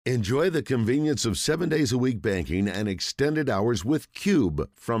Enjoy the convenience of 7 days a week banking and extended hours with Cube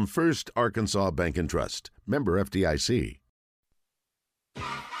from First Arkansas Bank and Trust. Member FDIC.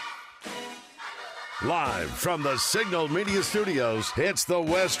 Live from the Signal Media Studios, it's the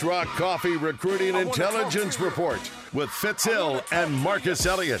Westrock Coffee Recruiting Intelligence Report with Fitz and Marcus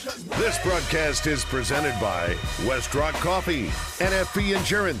Elliott. This broadcast is presented by Westrock Coffee, NFP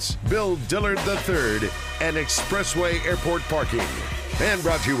Insurance, Bill Dillard III, and Expressway Airport Parking. And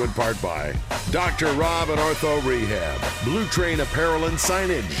brought to you in part by Dr. Rob and Ortho Rehab, Blue Train Apparel and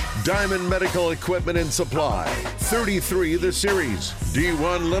Signage, Diamond Medical Equipment and Supply, 33 The Series,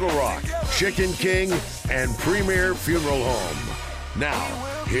 D1 Little Rock, Chicken King, and Premier Funeral Home. Now,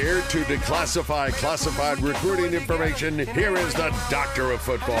 here to declassify classified recruiting information, here is the Doctor of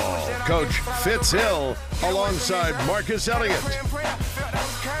Football, Coach Fitz Hill, alongside Marcus Elliott.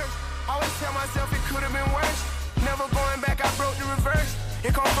 Never going back, I broke the reverse. It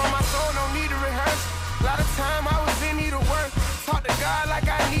comes from my soul, no need to rehearse. A lot of time I was in need of work. Talk to God like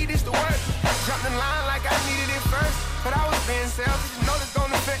I needed to work. Jumped in line like I needed it first. But I was being selfish. Know this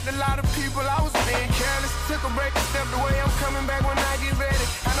gonna affect a lot of people. I was being careless. Took a break and stepped away. I'm coming back when I get ready.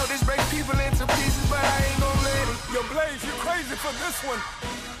 I know this breaks people into pieces, but I ain't gonna let it. Yo, Blaze, you crazy for this one.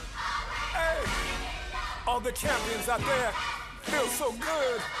 Hey, all the champions out there feel so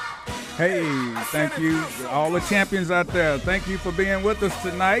good. Hey, thank you, all the champions out there. Thank you for being with us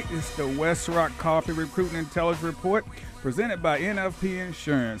tonight. It's the Westrock Coffee Recruiting Intelligence Report presented by NFP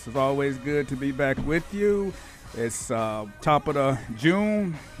Insurance. It's always good to be back with you. It's top of the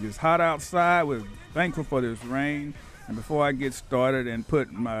June. It's hot outside. We're thankful for this rain. And before I get started and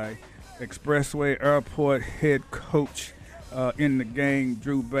put my Expressway Airport head coach in the game,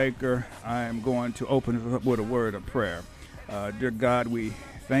 Drew Baker, I am going to open it up with a word of prayer. Dear God, we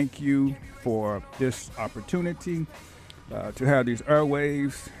thank you for this opportunity to have these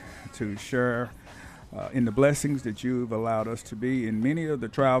airwaves, to share in the blessings that you've allowed us to be in many of the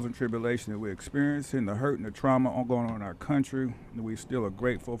trials and tribulations that we're experiencing, the hurt and the trauma going on in our country. We still are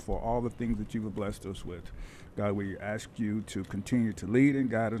grateful for all the things that you've blessed us with. God, we ask you to continue to lead and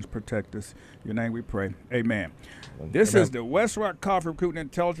guide us, protect us. In your name we pray. Amen. This is the Westrock Coffee Recruiting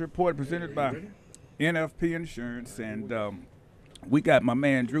Intelligence Report presented by NFP Insurance, and we got my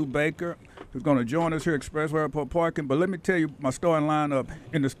man Drew Baker, who's going to join us here at Expressway Airport Parking. But let me tell you my starting lineup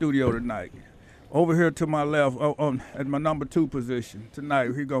in the studio tonight. Over here to my left, at my number 2 position tonight,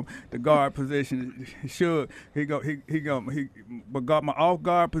 the guard position. But got my off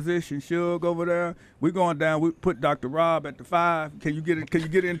guard position. Shug over there. We going down. We put Dr. Rob at the 5. Can you get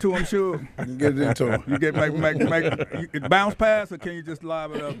into him, Shug? I can get it into him. You get make bounce pass, or can you just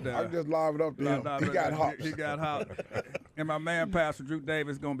live it up there? I just live it up to him. He got hot. He got hot. And my man, Pastor Drew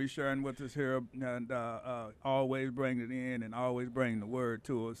Davis, going to be sharing with us here, and always bringing it in and always bringing the word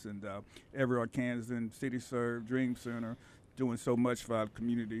to us. And every Arkansan, City Serve, Dream Center, doing so much for our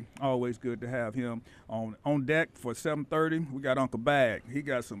community. Always good to have him on deck for 7:30. We got Uncle Bag. He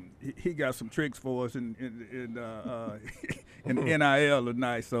got some tricks for us in NIL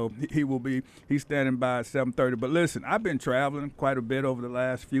tonight. So he's standing by at 7:30. But listen, I've been traveling quite a bit over the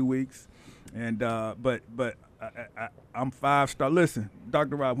last few weeks, and but I'm 5-star. Listen,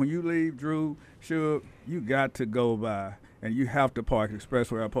 Dr. Rob, when you leave, Drew, Shug, you got to go by and you have to park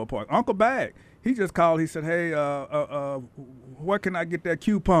Expressway Airport Park. Uncle Bag, he just called. He said, "Hey, where can I get that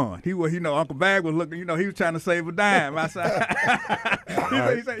coupon?" Uncle Bag was looking. He was trying to save a dime. I said,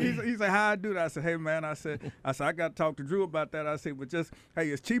 he said, "How I do that?" I said, "Hey, man," I said, I got to talk to Drew about that. I said, "But just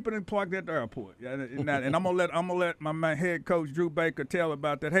it's cheaper than parking at the airport." Yeah, and I'm gonna let my head coach Drew Baker tell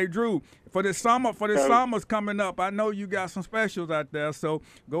about that. Hey, Drew, for this summer's coming up. I know you got some specials out there, so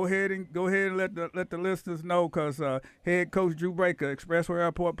go ahead and let the listeners know, because head coach Drew Baker, Expressway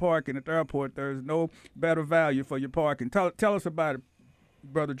Airport Parking at the airport. There's no better value for your parking. Tell us about it,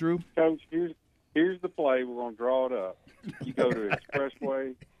 Brother Drew. Coach, here's the play. We're going to draw it up. You go to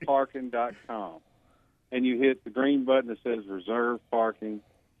expresswayparking.com, and you hit the green button that says Reserve Parking.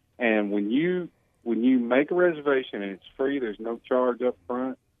 And when you make a reservation and it's free, there's no charge up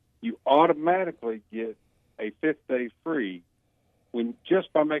front, you automatically get a 5th day free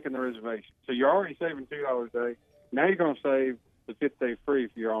just by making the reservation. So you're already saving $2 a day. Now you're going to save the 5th day free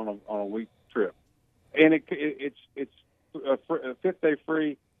if you're on a week trip. And it's a 5th day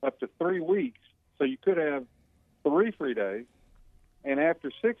free up to 3 weeks, so you could have 3 free days. And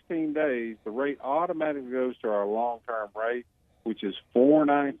after 16 days, the rate automatically goes to our long-term rate, which is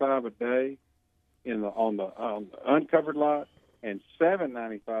 $4.95 a day on the uncovered lot, and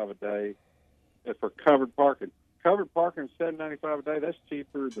 $7.95 a day for covered parking. Covered parking is $7.95 a day. That's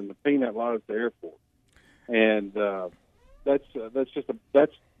cheaper than the peanut lot at the airport. And that's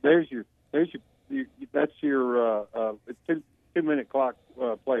there's your that's your 2-minute clock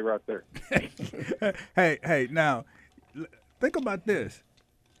play right there. Hey, now think about this.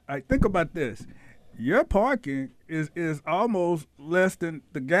 Think about this. Your parking is almost less than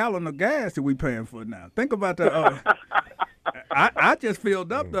the gallon of gas that we paying for now. Think about that. I just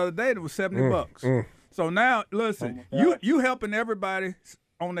filled up the other day. It was $70. So now, listen, you helping everybody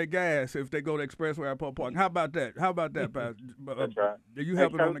on their gas if they go to Expressway Airport Park. How about that? Pat? That's right. You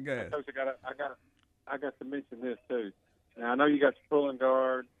helping on the gas? Coach, I got to mention this too. Now I know you got your pulling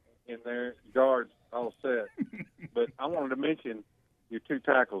guard in there, guards all set, but I wanted to mention your 2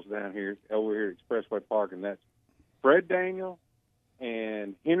 tackles down here over here at Expressway Park, and that's Fred Daniel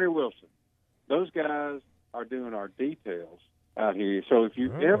and Henry Wilson. Those guys are doing our details out here. So if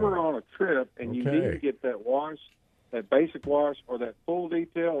you're ever on a trip and you need to get that wash, that basic wash, or that full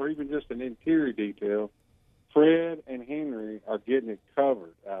detail, or even just an interior detail, Fred and Henry are getting it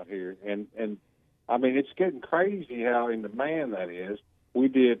covered out here. And I mean, it's getting crazy how in demand that is. We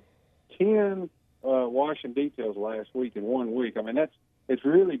did 10 wash and details last week in 1 week. I mean, it's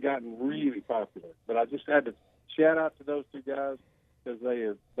really gotten really popular. But I just had to shout out to those 2 guys because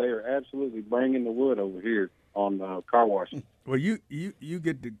they are absolutely bringing the wood over here on car washing. Well, you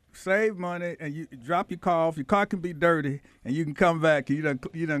get to save money and you drop your car off. Your car can be dirty and you can come back and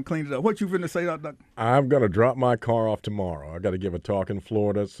you done cleaned it up. What you finna say, Doc? I'm gonna drop my car off tomorrow. I got to give a talk in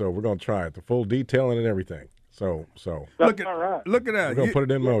Florida, so we're gonna try it, the full detailing and everything. So look at that. We're gonna put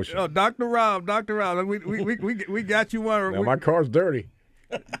it in motion. Oh, Dr. Rob, we got you one. Now my car's dirty.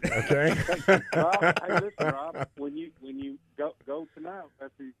 Okay. Rob, hey, listen, Rob. When you go tonight,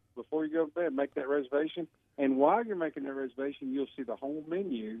 before you go to bed, make that reservation. And while you're making that reservation, you'll see the whole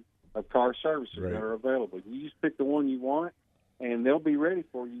menu of car services that are available. You just pick the one you want, and they'll be ready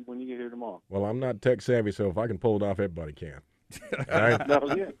for you when you get here tomorrow. Well, I'm not tech savvy, so if I can pull it off, everybody can. All right.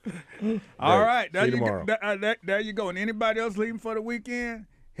 That'll get it. All right. See you tomorrow. There you go. And anybody else leaving for the weekend?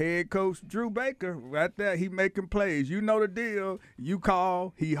 Head coach Drew Baker, right there, he making plays. You know the deal. You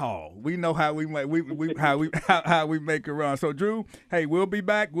call, he haul. We know how we make how we make it run. So Drew, hey, we'll be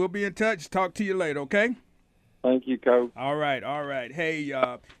back. We'll be in touch. Talk to you later, okay? Thank you, Coach. All right.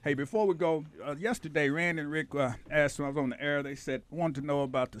 Hey, before we go, yesterday Randy and Rick asked when I was on the air. They said wanted to know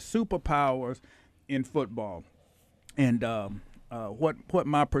about the superpowers in football, and what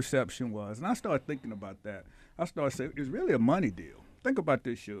my perception was. And I started thinking about that. I started saying it's really a money deal. Think about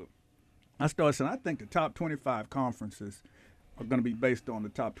this, Shug. I started saying I think the top 25 conferences are going to be based on the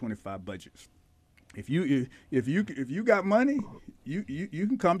top 25 budgets. If you got money, you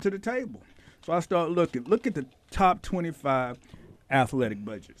can come to the table. So I started looking. Look at the top 25 athletic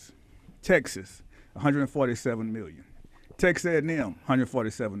budgets. Texas, $147 million. Texas A&M,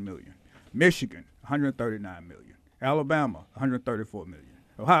 $147 million. Michigan, $139 million. Alabama, $134 million.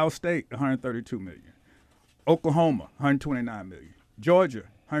 Ohio State, $132 million. Oklahoma, $129 million. Georgia,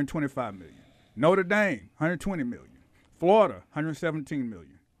 $125 million. Notre Dame, $120 million. Florida, $117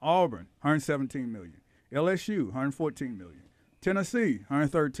 million. Auburn, $117 million. LSU, $114 million. Tennessee,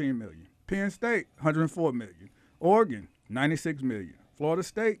 $113 million. Penn State, $104 million. Oregon, $96 million. Florida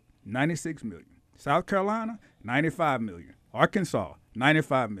State, $96 million. South Carolina, $95 million. Arkansas,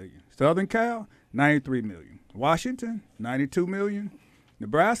 $95 million. Southern Cal, $93 million. Washington, $92 million.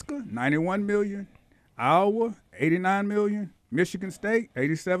 Nebraska, $91 million. Iowa, $89 million. Michigan State,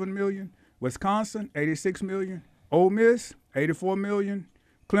 $87 million. Wisconsin, $86 million. Ole Miss, $84 million.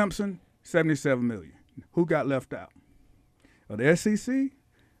 Clemson, $77 million. Who got left out? Of the SEC,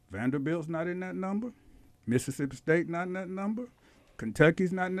 Vanderbilt's not in that number. Mississippi State not in that number.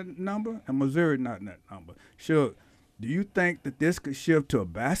 Kentucky's not in that number. And Missouri not in that number. Sure. Do you think that this could shift to a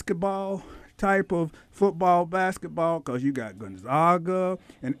basketball type of football, basketball? Because you got Gonzaga.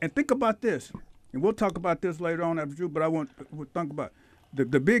 And think about this. And we'll talk about this later on after Drew, but I want to think about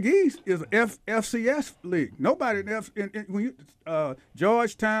the Big East is a FCS league. Nobody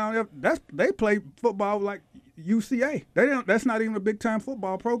Georgetown, they play football like UCA. That's not even a big time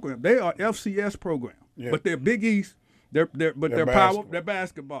football program. They are FCS program, but they're Big East. They're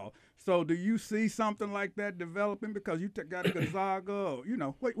basketball. So do you see something like that developing because you got Gonzaga? Or,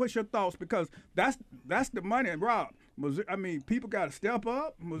 what's your thoughts? Because that's the money. And Rob, I mean, people got to step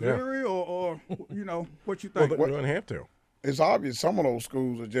up, Missouri, or what you think? Well, they don't have to. It's obvious some of those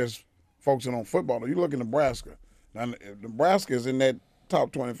schools are just focusing on football. You look at Nebraska. Now, Nebraska is in that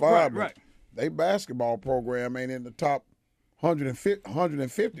top 25. Right. They basketball program ain't in the top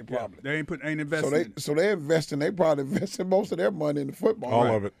 150 probably. They ain't investing. So they're investing. They probably investing most of their money in the football.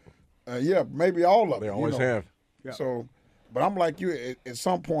 All of it. Maybe all of it. They always have. Yeah. So, but I'm like you. At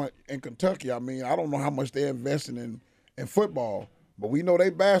some point in Kentucky, I mean, I don't know how much they're investing in football, but we know they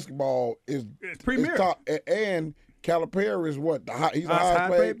basketball is premier. Top, and Calipari is what he's a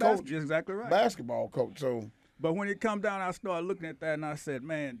highest paid coach. You're exactly right. Basketball coach. So, but when it come down, I started looking at that and I said,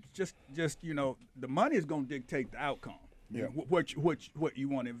 man, just the money is going to dictate the outcome. Yeah. What you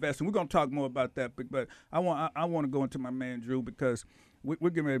want to invest in. We're going to talk more about that, but I want to go into my man Drew because we're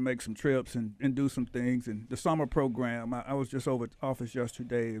getting ready to make some trips and do some things. And the summer program, I was just over at the office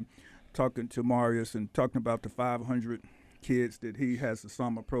yesterday and talking to Marius and talking about the 500 kids that he has the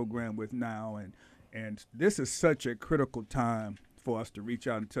summer program with now, and this is such a critical time for us to reach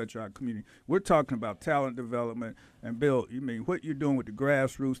out and touch our community. We're talking about talent development, and Bill, what you're doing with the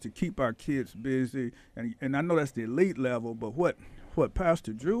grassroots to keep our kids busy, and I know that's the elite level, but what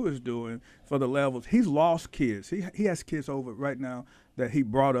Pastor Drew is doing for the levels, he's lost kids. He has kids over right now that he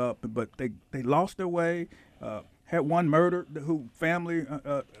brought up, but they lost their way. Had one murdered, who family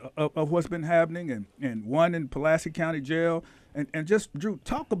of what's been happening, and one in Pulaski County Jail. And just, Drew,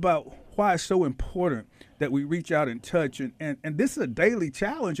 talk about why it's so important that we reach out and touch. And this is a daily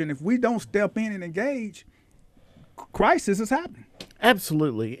challenge, and if we don't step in and engage, crisis is happening.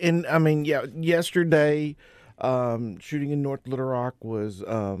 Absolutely. And, yesterday, shooting in North Little Rock was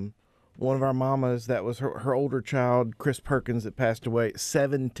one of our mamas. That was her older child, Chris Perkins, that passed away at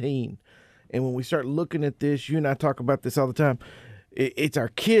 17. And when we start looking at this, you and I talk about this all the time, it's our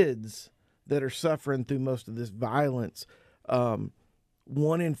kids that are suffering through most of this violence. 1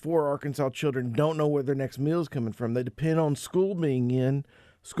 in 4 Arkansas children don't know where their next meal is coming from. They depend on school being in.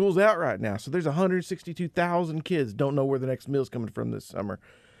 School's out right now. So there's 162,000 kids don't know where the next meal is coming from this summer.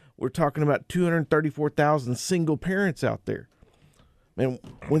 We're talking about 234,000 single parents out there. And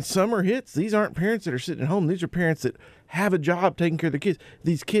when summer hits, these aren't parents that are sitting at home. These are parents that have a job taking care of their kids.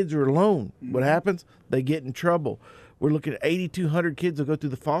 These kids are alone. Mm-hmm. What happens? They get in trouble. We're looking at 8,200 kids will go through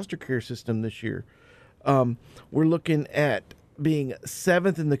the foster care system this year. We're looking at being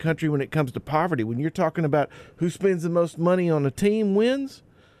 7th in the country when it comes to poverty. When you're talking about who spends the most money on a team wins,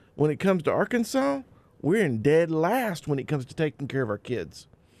 when it comes to Arkansas, we're in dead last when it comes to taking care of our kids.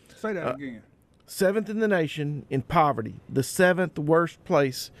 Say that again. 7th in the nation in poverty, the 7th worst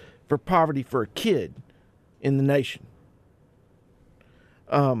place for poverty for a kid in the nation.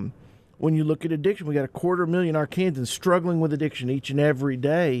 When you look at addiction, we got 250,000 Arkansans struggling with addiction each and every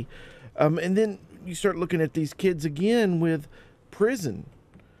day. And then you start looking at these kids again with prison.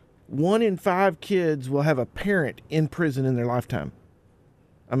 1 in 5 kids will have a parent in prison in their lifetime.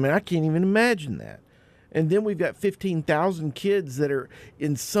 I can't even imagine that. And then we've got 15,000 kids that are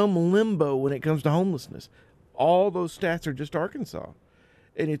in some limbo when it comes to homelessness. All those stats are just Arkansas.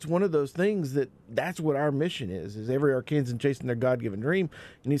 And it's one of those things that's what our mission is every Arkansan chasing their God-given dream.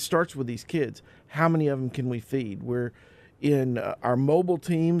 And it starts with these kids. How many of them can we feed? We're in our mobile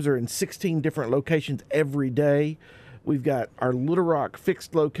teams are in 16 different locations every day. We've got our Little Rock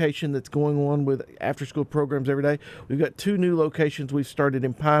fixed location that's going on with after-school programs every day. We've got 2 new locations we've started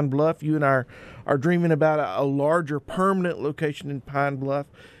in Pine Bluff. You and I are dreaming about a larger permanent location in Pine Bluff.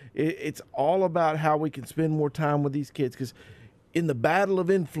 It's all about how we can spend more time with these kids, because in the battle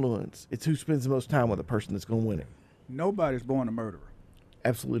of influence, it's who spends the most time with a person that's going to win it. Nobody's born a murderer.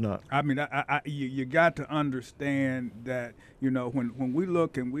 Absolutely not. You got to understand that, when we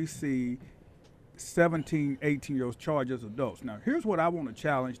look and we see 17, 18-year-olds charged as adults. Now, here's what I want to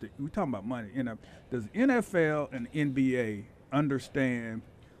challenge. We're talking about money. Does NFL and NBA understand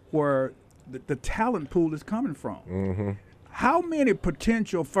where the talent pool is coming from? Mm-hmm. How many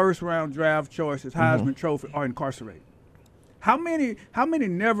potential first-round draft choices, Heisman Trophy, are incarcerated? How many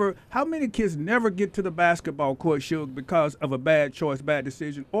kids never get to the basketball court, because of a bad choice, bad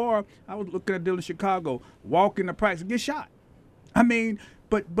decision? Or I was looking at a deal in Chicago, walk into practice, get shot.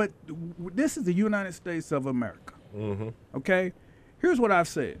 But this is the United States of America. Mm-hmm. Okay? Here's what I've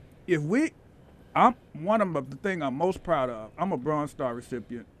said. I'm one of the thing I'm most proud of, I'm a Bronze Star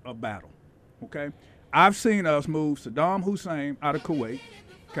recipient of battle. Okay? I've seen us move Saddam Hussein out of Kuwait.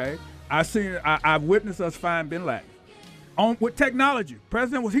 Okay? I've witnessed us find bin Laden. With technology.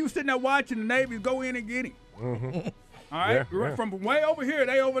 President was sitting there watching the Navy go in and get him. Mm-hmm. All right, Yeah. From way over here,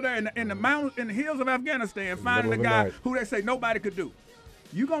 they over there in the mountains, in the hills of Afghanistan, finding the guy who they say nobody could do.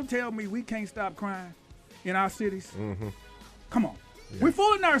 You gonna tell me we can't stop crime in our cities? Mm-hmm. Come on, we're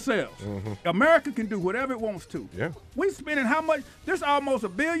fooling ourselves. Mm-hmm. America can do whatever it wants to. Yeah, we spending how much? There's almost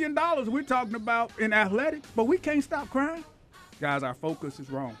 $1 billion we're talking about in athletics, but we can't stop crime. Guys, our focus is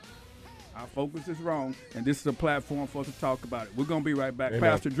wrong. Our focus is wrong, and this is a platform for us to talk about it. We're gonna be right back. Amen.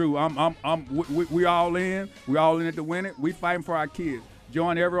 Pastor Drew, we all in. We all in it to win it. We fighting for our kids.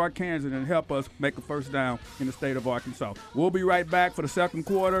 Join every Arkansan and help us make a first down in the state of Arkansas. We'll be right back for the second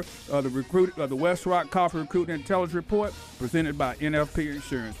quarter of the Westrock Coffee Recruiting Intelligence Report presented by NFP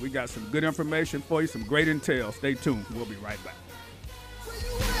Insurance. We got some good information for you, some great intel. Stay tuned. We'll be right back.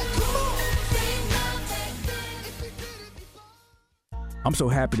 I'm so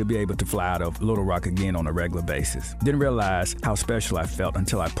happy to be able to fly out of Little Rock again on a regular basis. Didn't realize how special I felt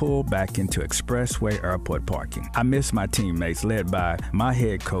until I pulled back into Expressway Airport parking. I miss my teammates led by my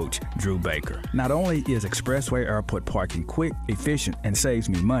head coach, Drew Baker. Not only is Expressway Airport parking quick, efficient, and saves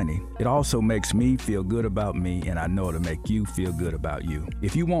me money, it also makes me feel good about me, and I know it'll make you feel good about you.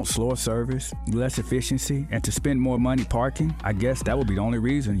 If you want slower service, less efficiency, and to spend more money parking, I guess that would be the only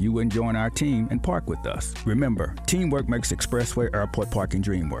reason you wouldn't join our team and park with us. Remember, teamwork makes Expressway Airport parking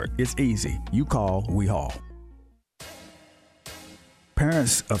dream work. It's easy. You call, we haul.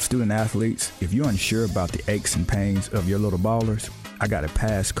 Parents of student athletes, if you're unsure about the aches and pains of your little ballers, I got a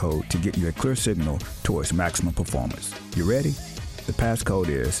passcode to get you a clear signal towards maximum performance. You ready? The passcode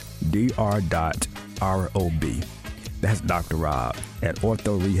is DR.ROB. That's Dr. Rob at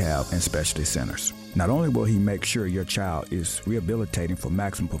Ortho Rehab and Specialty Centers. Not only will he make sure your child is rehabilitating for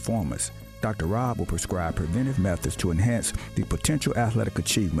maximum performance, Dr. Rob will prescribe preventive methods to enhance the potential athletic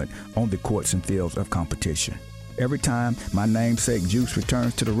achievement on the courts and fields of competition. Every time my namesake Juice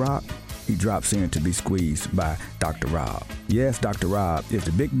returns to the Rock, he drops in to be squeezed by Dr. Rob. Yes, Dr. Rob is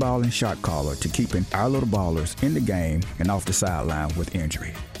the big ball and shot caller to keeping our little ballers in the game and off the sideline with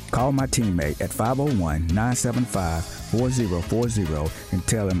injury. Call my teammate at 501-975-4040 and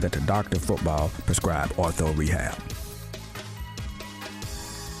tell him that the Doctor of Football prescribed Ortho Rehab.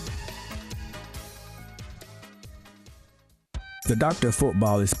 The Doctor of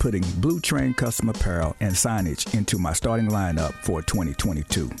Football is putting Blue Train custom apparel and signage into my starting lineup for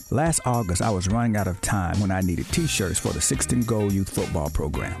 2022. Last August, I was running out of time when I needed t-shirts for the 16 Goal Youth Football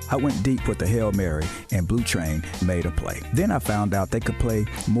program. I went deep with the Hail Mary, and Blue Train made a play. Then I found out they could play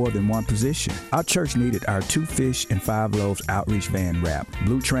more than one position. Our church needed our 2 fish and 5 loaves outreach van wrap.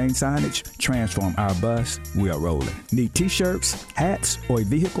 Blue Train signage, transform our bus, we are rolling. Need t-shirts, hats, or a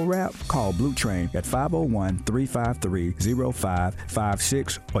vehicle wrap? Call Blue Train at 501-353-0556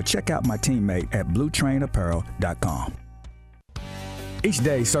 or check out my teammate at bluetrainapparel.com. Each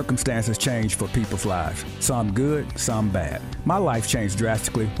day, circumstances change for people's lives. Some good, some bad. My life changed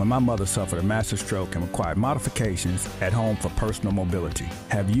drastically when my mother suffered a massive stroke and required modifications at home for personal mobility.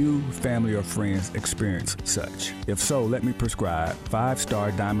 Have you, family, or friends experienced such? If so, let me prescribe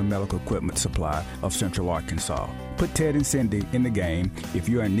 5-Star Diamond Medical Equipment Supply of Central Arkansas. Put Ted and Cindy in the game if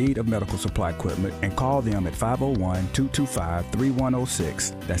you're in need of medical supply equipment and call them at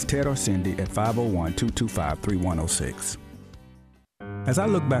 501-225-3106. That's Ted or Cindy at 501-225-3106. As I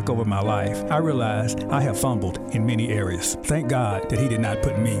look back over my life, I realize I have fumbled in many areas. Thank God that he did not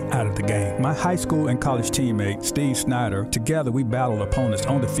put me out of the game. My high school and college teammate, Steve Snyder, together we battled opponents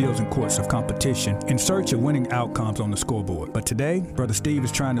on the fields and courts of competition in search of winning outcomes on the scoreboard. But today, Brother Steve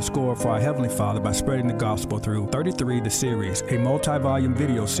is trying to score for our Heavenly Father by spreading the gospel through 33 The Series, a multi-volume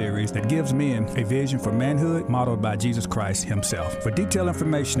video series that gives men a vision for manhood modeled by Jesus Christ himself. For detailed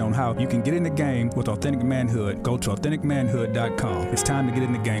information on how you can get in the game with authentic manhood, go to authenticmanhood.com. It's time to get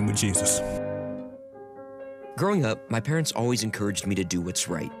in the game with Jesus. Growing up, my parents always encouraged me to do what's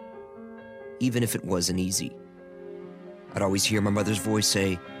right, even if it wasn't easy. I'd always hear my mother's voice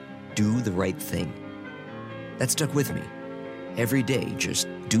say, "Do the right thing." That stuck with me. Every day, just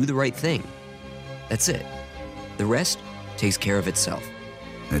do the right thing. That's it. The rest takes care of itself.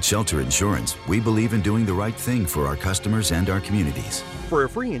 At Shelter Insurance, we believe in doing the right thing for our customers and our communities. For a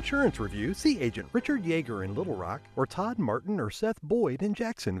free insurance review, see Agent Richard Yeager in Little Rock or Todd Martin or Seth Boyd in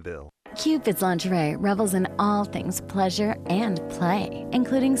Jacksonville. Cupid's Lingerie revels in all things pleasure and play,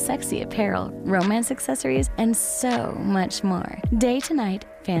 including sexy apparel, romance accessories, and so much more. Day to night,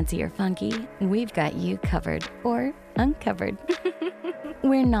 fancy or funky, we've got you covered or uncovered.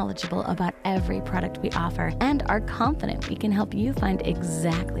 We're knowledgeable about every product we offer and are confident we can help you find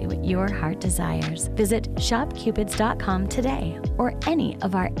exactly what your heart desires. Visit shopcupids.com today or any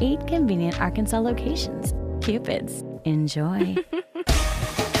of our 8 convenient Arkansas locations. Cupids, enjoy.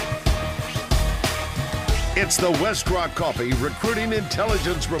 It's the Westrock Coffee Recruiting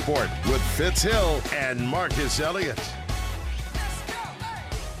Intelligence Report with Fitz Hill and Marcus Elliott.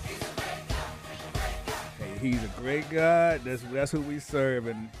 He's a great God. That's who we serve.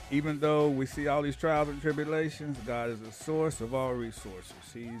 And even though we see all these trials and tribulations, God is the source of all resources.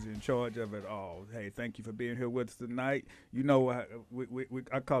 He's in charge of it all. Hey, thank you for being here with us tonight. You know, I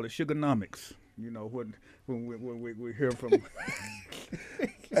call it sugarnomics. You know, when we hear from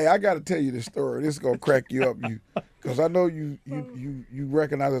Hey, I got to tell you this story. This is gonna crack you up, because I know you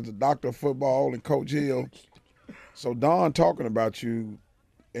recognize as the doctor of football and Coach Hill. So Don talking about you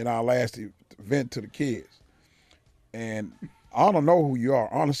in our last event to the kids, and I don't know who you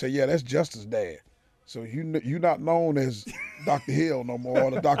are. Anna said, "Yeah, that's Justice's dad." So you're not known as Dr. Hill no more,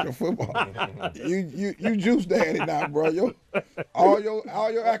 or the doctor of football. You Juice Daddy now, bro. All your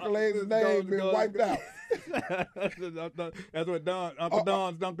accolades and names been wiped out. That's what Uncle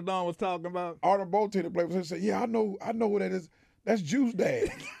Don was talking about. Arnold Bolton, the player, said, "Yeah, I know who that is. That's Juice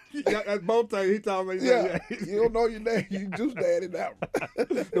Daddy." That's Bolton. He told me. Yeah, you don't know your name. You Juice Daddy now.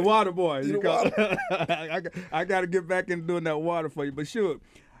 The water boy. Water. I got to get back into doing that water for you. But sure,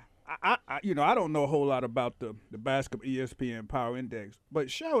 I don't know a whole lot about the basketball ESPN Power Index,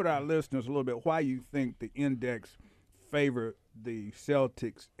 but share with our listeners a little bit why you think the index favored the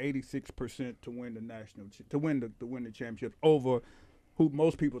Celtics 86% to win the win the championship over who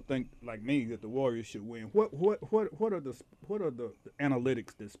most people think, like me, that the Warriors should win. What are the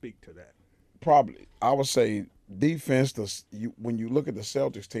analytics that speak to that? Probably, I would say defense. When you look at the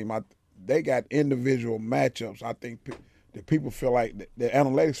Celtics team, they got individual matchups. I think that people feel like the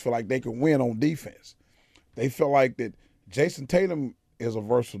analytics feel like they can win on defense. They feel like that Jason Tatum is a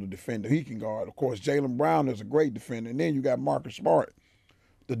versatile defender. He can guard. Of course, Jaylen Brown is a great defender. And then you got Marcus Smart,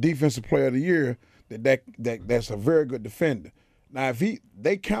 the defensive player of the year, that's a very good defender. Now, if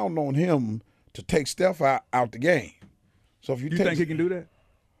they count on him to take Steph out the game. So if you think he can do that?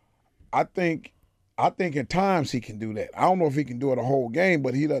 I think at times he can do that. I don't know if he can do it a whole game,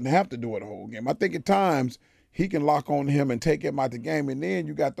 but he doesn't have to do it a whole game. I think at times he can lock on him and take him out the game. And then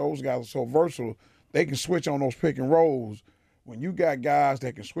you got those guys so versatile, they can switch on those pick and rolls. When you got guys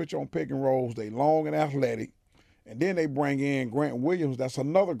that can switch on pick and rolls, they long and athletic, and then they bring in Grant Williams, that's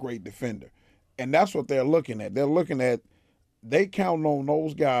another great defender. And that's what they're looking at. They count on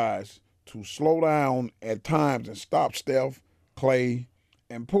those guys to slow down at times and stop Steph, Clay,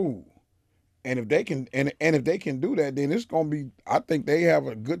 and Poole. And if they can do that, then it's gonna be, I think they have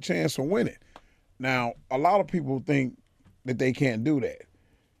a good chance of winning. Now, a lot of people think that they can't do that.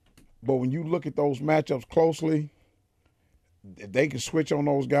 But when you look at those matchups closely, if they can switch on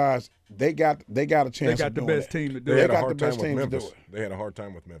those guys, they got a chance. They got the best team to do it. They got the best team to do it. They had a hard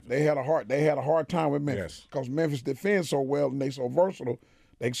time with Memphis. They had a hard time with Memphis because Memphis defends so well and they so versatile.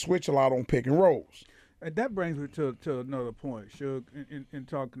 They switch a lot on pick and rolls. And that brings me to another point, Shug, in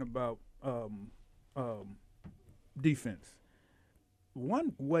talking about defense.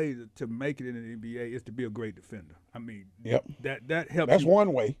 One way to make it in the NBA is to be a great defender. I mean, that helps. That's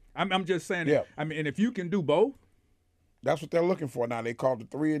one way. I'm just saying. Yeah. I mean, and if you can do both. That's what they're looking for now. They call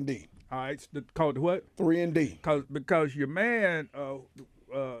it the 3-and-D. All right, called what? 3-and-D. Because your man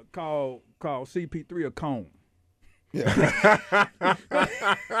called CP3 a cone. Yeah.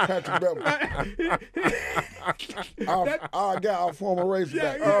 Patrick Beverly. Our guy, our former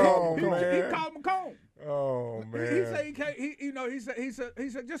Razorback. He called him a cone. Oh man! He said he can't. He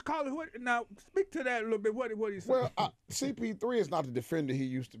said just call it what. Now speak to that a little bit. What he said? Well, CP3 is not the defender he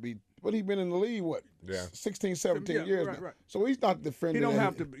used to be, but he's been in the league 16, 17 years now. Right. So he's not the defender. He don't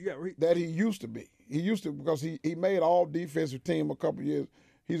have to be. That he used to be. He used to because he made all defensive team a couple years.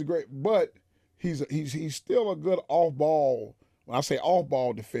 He's great, but he's still a good off ball. When I say off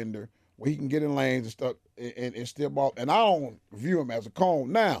ball defender, where he can get in lanes and stuff and steal ball. And I don't view him as a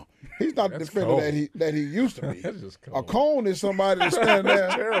cone now. He's not the defender that he used to be. A cone is somebody that's standing there.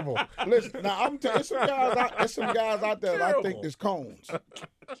 That's terrible. Listen, now I'm telling you, there's some guys out there that I think is cones.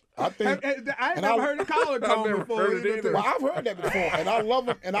 I think I ain't never heard him call a cone before. Well, I've heard that before, and I love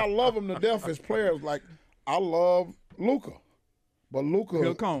him. And I love him to death as players. Like I love Luka, but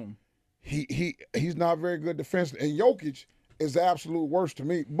Luka, cone. He's not very good defensively, and Jokic is the absolute worst to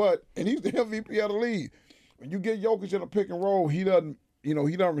me. And he's the MVP of the league. When you get Jokic in a pick and roll, he doesn't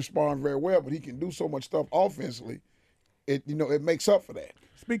respond very well, but he can do so much stuff offensively. It makes up for that.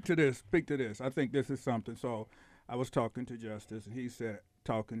 Speak to this. I think this is something. So I was talking to Justice, and he said,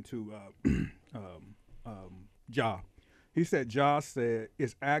 talking to Ja. He said Ja said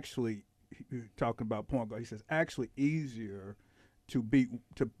it's actually, talking about point guard, he says actually easier to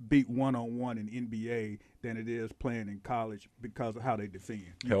beat one-on-one in NBA than it is playing in college because of how they defend.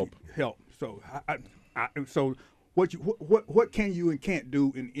 Help. So so what can you and can't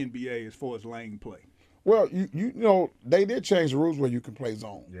do in NBA as far as lane play? Well, you know they did change the rules where you can play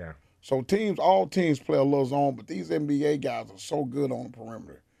zone. Yeah. So all teams play a little zone, but these NBA guys are so good on the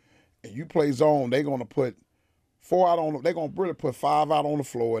perimeter. And you play zone, they're gonna put 4 out on. They're gonna really put 5 out on the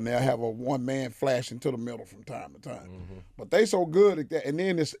floor, and they'll have a one man flash into the middle from time to time. Mm-hmm. But they so good at that, and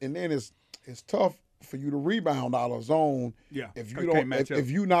then it's tough for you to rebound out of zone. Yeah, if you don't, if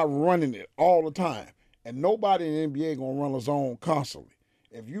you're not running it all the time, and nobody in the NBA gonna run a zone constantly.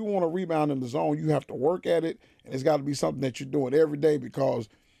 If you want to rebound in the zone, you have to work at it, and it's got to be something that you're doing every day because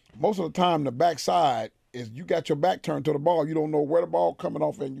most of the time the backside is you got your back turned to the ball. You don't know where the ball coming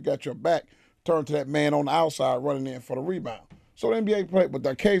off, and you got your back turned to that man on the outside running in for the rebound. So the NBA play, but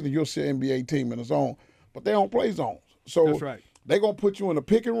occasionally you'll see an NBA team in the zone, but they don't play zones. So that's right. They're going to put you in a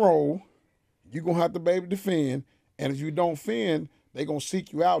pick and roll. You're going to have to be able to defend, and if you don't defend, they're going to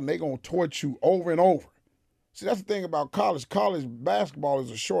seek you out, and they're going to torch you over and over. See, that's the thing about college. College basketball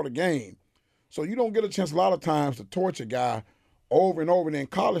is a shorter game. So you don't get a chance a lot of times to torch a guy over and over. And then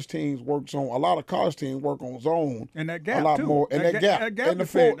college teams a lot of college teams work on zone. And that gap, a lot too. more. And that gap. And the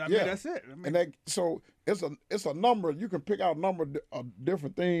floor. I mean, that's it. So it's a number. You can pick out a number of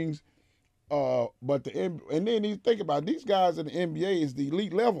different things. And then you think about it, these guys in the NBA is the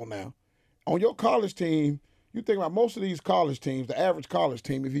elite level now. On your college team, you think about most of these college teams, the average college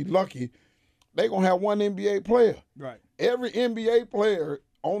team, if he's lucky, they're going to have one NBA player. Right. Every NBA player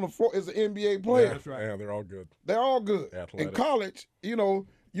on the floor is an NBA player. Yeah, that's right. Yeah, they're all good. They're all good. Athletic. In college, you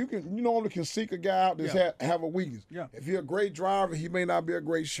normally can seek a guy out that have a weakness. Yeah. If you're a great driver, he may not be a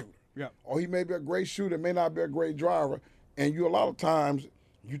great shooter. Yeah. Or he may be a great shooter, may not be a great driver. And a lot of times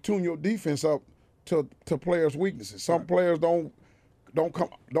you tune your defense up to players' weaknesses. Some players don't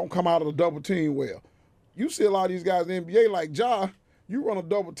come out of the double team well. You see a lot of these guys in the NBA like Ja. You run a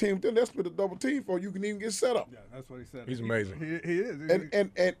double team, then they'll split a double team for you can even get set up. Yeah, that's what he said. He's amazing. He is.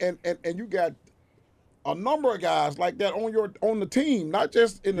 And you got a number of guys like that on the team, not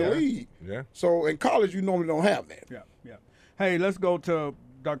just in the league. Yeah. So in college, you normally don't have that. Yeah. Hey, let's go to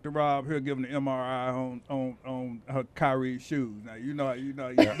Dr. Rob here giving the MRI on her Kyrie's shoes. Now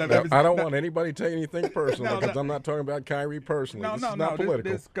I don't want anybody to take anything personal because I'm not talking about Kyrie personally. This is not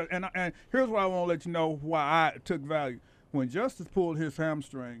political. And here's what I want to let you know why I took value. When Justice pulled his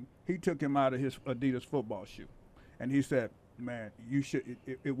hamstring, he took him out of his Adidas football shoe, and he said, "Man, you should.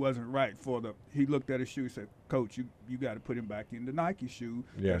 It wasn't right for the." He looked at his shoe and said, "Coach, you got to put him back in the Nike shoe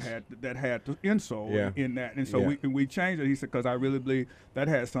that had the insole in that." And so we changed it. He said, "Because I really believe that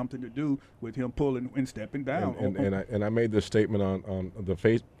has something to do with him pulling and stepping down." And I made this statement on the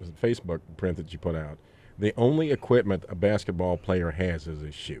Facebook print that you put out. The only equipment a basketball player has is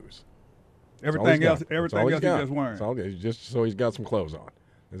his shoes. Everything else he's just wearing. Just so he's got some clothes on.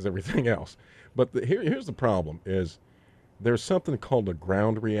 Is everything else. But here's the problem is there's something called a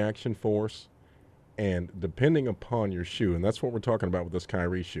ground reaction force, and depending upon your shoe, and that's what we're talking about with this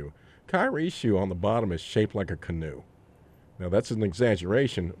Kyrie shoe. Kyrie's shoe on the bottom is shaped like a canoe. Now, that's an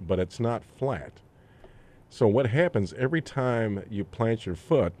exaggeration, but it's not flat. So what happens every time you plant your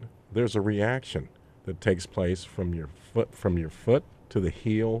foot, there's a reaction that takes place from your foot to the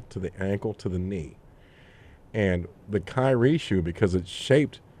heel, to the ankle, to the knee. And the Kyrie shoe, because it's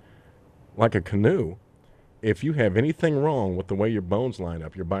shaped like a canoe, if you have anything wrong with the way your bones line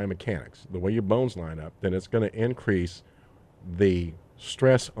up, your biomechanics, the way your bones line up, then it's going to increase the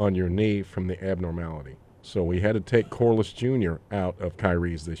stress on your knee from the abnormality. So we had to take Corliss Jr. out of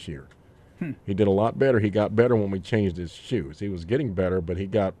Kyrie's this year. He did a lot better. He got better when we changed his shoes. He was getting better, but he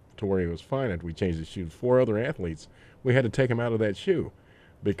got to where he was fine after we changed his shoes. 4 other athletes, we had to take him out of that shoe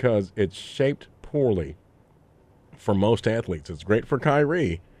because it's shaped poorly for most athletes. It's great for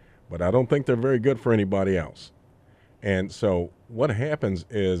Kyrie, but I don't think they're very good for anybody else. And so what happens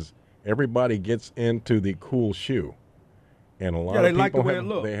is everybody gets into the cool shoe. And a lot of people like the way it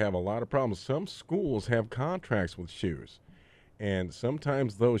looks. They have a lot of problems. Some schools have contracts with shoes. And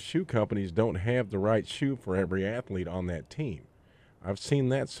sometimes those shoe companies don't have the right shoe for every athlete on that team. I've seen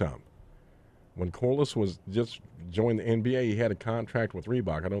that some. When Corliss was just joined the NBA, he had a contract with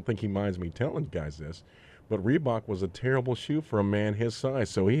Reebok. I don't think he minds me telling you guys this, but Reebok was a terrible shoe for a man his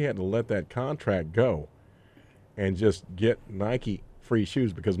size, so he had to let that contract go and just get Nike free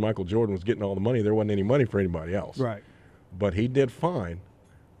shoes because Michael Jordan was getting all the money. There wasn't any money for anybody else. Right. But he did fine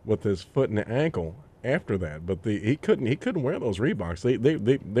with his foot and ankle after that. But he couldn't wear those Reeboks.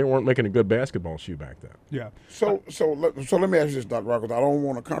 They weren't making a good basketball shoe back then. Yeah. So let me ask you this, Dr. Rock, because I don't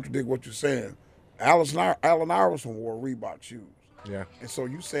want to contradict what you're saying. Allen Iverson wore Reebok shoes. Yeah. And so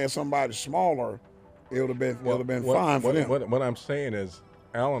you said somebody smaller, it would have been fine for them. What I'm saying is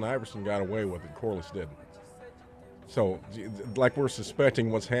Allen Iverson got away with it. Corliss didn't. So, like we're suspecting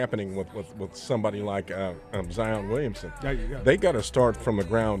what's happening with somebody like Zion Williamson. They got to start from the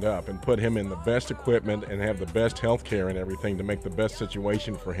ground up and put him in the best equipment and have the best health care and everything to make the best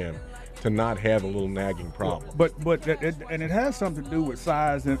situation for him to not have a little nagging problem. But it has something to do with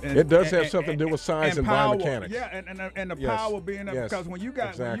size and it does have something to do with size and biomechanics. Yeah, and the power being there, because when you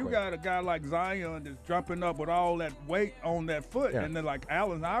got a guy like Zion that's jumping up with all that weight on that foot, and then like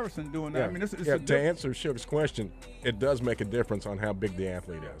Allen Iverson doing that. Yeah. I mean, it's to answer Sugar's question, it does make a difference on how big the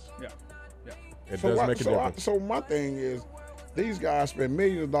athlete is. Yeah. It does make a difference. So my thing is, these guys spend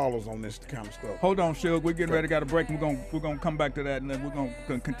millions of dollars on this kind of stuff. Hold on, Suge. We're getting ready. Got a break. We're gonna come back to that, and then we're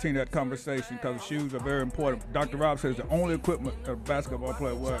gonna continue that conversation because the shoes are very important. Dr. Rob says the only equipment a basketball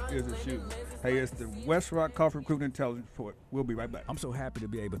player wears is his shoes. Hey, it's the Westrock Coffee Recruiting Intelligence Report. We'll be right back. I'm so happy to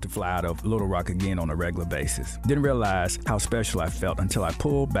be able to fly out of Little Rock again on a regular basis. Didn't realize how special I felt until I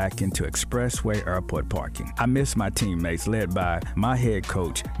pulled back into Expressway Airport parking. I miss my teammates led by my head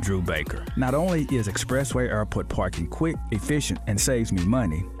coach, Drew Baker. Not only is Expressway Airport parking quick, efficient, and saves me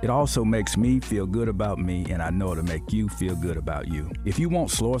money, it also makes me feel good about me, and I know it'll make you feel good about you. If you want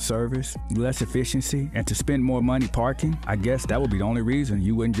slower service, less efficiency, and to spend more money parking, I guess that would be the only reason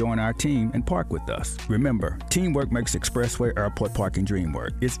you wouldn't join our team and park with us. Remember, teamwork makes Expressway Airport parking dream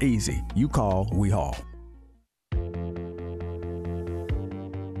work. It's easy. You call, we haul.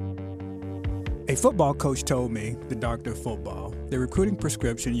 A football coach told me, the doctor of football, the recruiting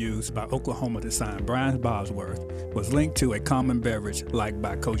prescription used by Oklahoma to sign Brian Bosworth was linked to a common beverage liked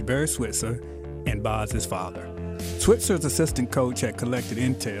by Coach Barry Switzer and Bos's father. Switzer's assistant coach had collected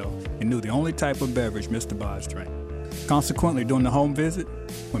intel and knew the only type of beverage Mr. Bos drank. Consequently, during the home visit,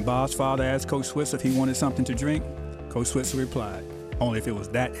 when Bos's father asked Coach Switzer if he wanted something to drink, Coach Switzer replied, only if it was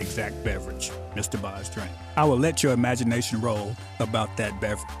that exact beverage Mr. Bos drank. I will let your imagination roll about that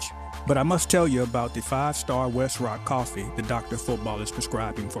beverage. But I must tell you about the 5-star Westrock coffee the Dr. Football is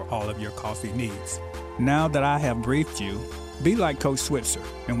prescribing for all of your coffee needs. Now that I have briefed you, be like Coach Switzer,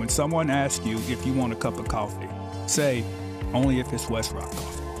 and when someone asks you if you want a cup of coffee, say, only if it's Westrock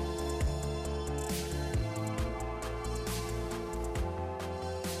coffee.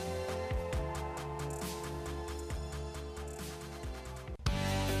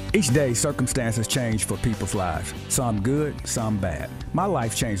 Each day, circumstances change for people's lives. Some good, some bad. My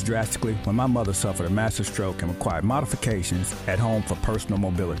life changed drastically when my mother suffered a massive stroke and required modifications at home for personal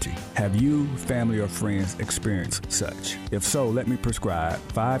mobility. Have you, family, or friends experienced such? If so, let me prescribe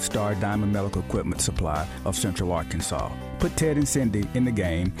 5-star Diamond Medical Equipment Supply of Central Arkansas. Put Ted and Cindy in the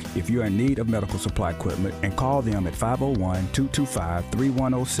game if you're in need of medical supply equipment and call them at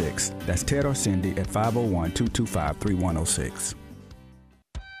 501-225-3106. That's Ted or Cindy at 501-225-3106.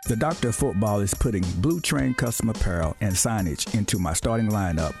 The Doctor of Football is putting Blue Train custom apparel and signage into my starting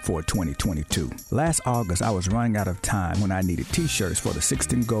lineup for 2022. Last August, I was running out of time when I needed t-shirts for the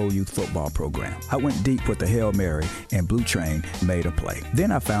 16 Goal Youth Football program. I went deep with the Hail Mary, and Blue Train made a play.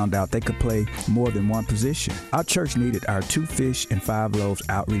 Then I found out they could play more than one position. Our church needed our 2 fish and 5 loaves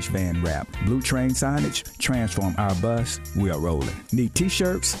outreach van wrap. Blue Train signage, transform our bus, we are rolling. Need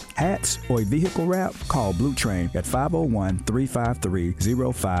t-shirts, hats, or a vehicle wrap? Call Blue Train at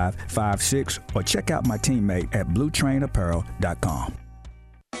 501-353-0556 or check out my teammate at bluetrainapparel.com.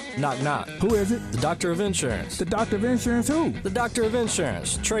 Knock, knock. Who is it? The Doctor of Insurance. The Doctor of Insurance who? The Doctor of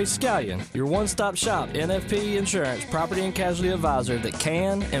Insurance, Trey Scallion, your one-stop shop NFP Insurance property and casualty advisor that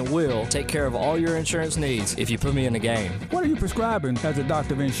can and will take care of all your insurance needs if you put me in the game. What are you prescribing as a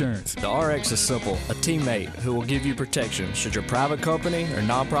Doctor of Insurance? The RX is simple, a teammate who will give you protection should your private company or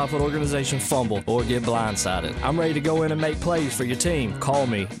nonprofit organization fumble or get blindsided. I'm ready to go in and make plays for your team. Call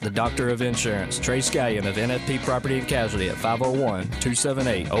me, the Doctor of Insurance, Trey Scallion of NFP Property and Casualty at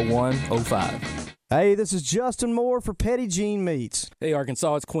 501-278-0105. Hey, this is Justin Moore for Petit Jean Meats. Hey,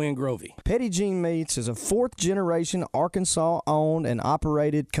 Arkansas, it's Quinn Grovey. Petit Jean Meats is a 4th-generation Arkansas-owned and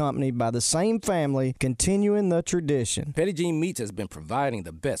operated company by the same family, continuing the tradition. Petit Jean Meats has been providing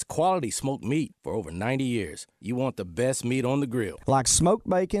the best quality smoked meat for over 90 years. You want the best meat on the grill. Like smoked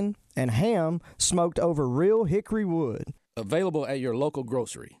bacon and ham smoked over real hickory wood. Available at your local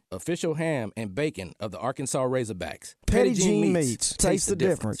grocery. Official ham and bacon of the Arkansas Razorbacks. Petit Jean Meats. Taste the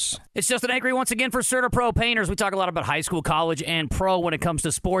difference. It's Justin Acri once again for CertaPro Painters. We talk a lot about high school, college, and pro when it comes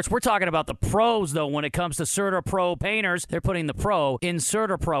to sports. We're talking about the pros, though, when it comes to CertaPro Painters. They're putting the pro in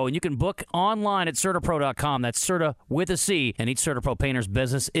CertaPro, and you can book online at CertaPro.com. That's Certa with a C, and each CertaPro Painters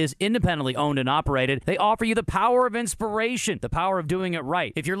business is independently owned and operated. They offer you the power of inspiration, the power of doing it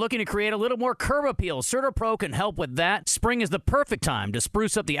right. If you're looking to create a little more curb appeal, CertaPro can help with that. Spring is the perfect time to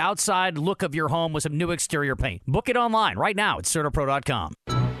spruce up the outside look of your home with some new exterior paint. Book it online right now at CertaPro.com.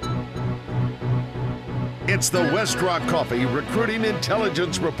 It's the Westrock Coffee Recruiting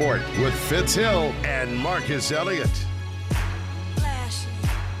Intelligence Report with Fitz and Marcus Elliott.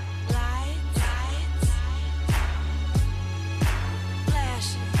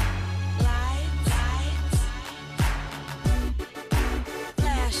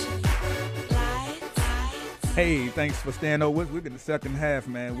 Hey, thanks for staying over. We're in the second half,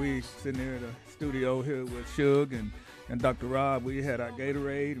 man. We sitting here in the studio here with Suge and Dr. Rob. We had our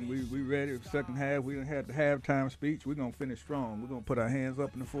Gatorade, and we ready for the second half. We had the halftime speech. We're going to finish strong. We're going to put our hands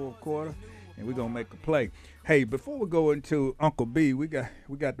up in the fourth quarter, and we're going to make a play. Hey, before we go into Uncle B, we got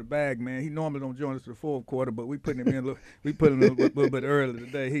the bag, man. He normally don't join us to the fourth quarter, but we put him in. We put him a little bit early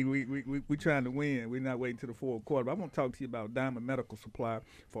today. We trying to win. We're not waiting to the fourth quarter. But I want to talk to you about Diamond Medical Supply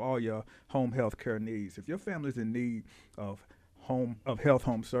for all your home health care needs. If your family's in need of health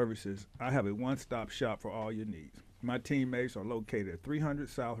home services, I have a one-stop shop for all your needs. My teammates are located at 300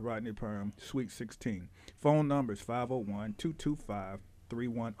 South Rodney Perham, Suite 16. Phone number is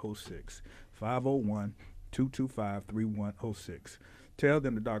 501-225-3106. 501-225-3106. Tell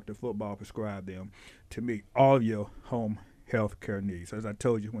them the Doctor of Football prescribed them to meet all of your home health care needs. As I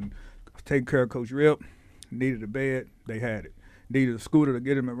told you, when taking care of Coach Rip, needed a bed, they had it. Needed a scooter to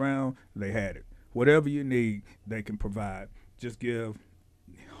get him around, they had it. Whatever you need, they can provide. Just give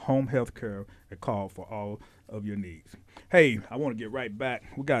home health care a call for all of your needs. Hey, I want to get right back.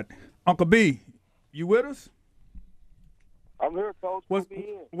 We got Uncle B. You with us? I'm here, Coach. What's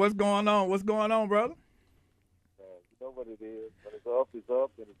going on? What's going on, brother? You know what it is. When it's up, it's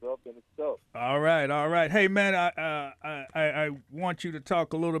up, and it's up, and it's up. All right. Hey, man, I want you to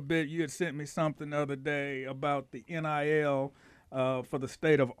talk a little bit. You had sent me something the other day about the NIL for the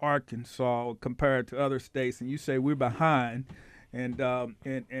state of Arkansas compared to other states, and you say we're behind. And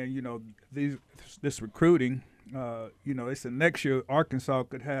you know, this recruiting, they said next year Arkansas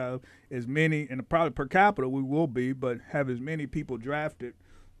could have as many, and probably per capita we will be, but have as many people drafted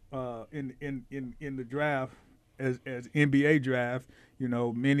in the draft as NBA draft. You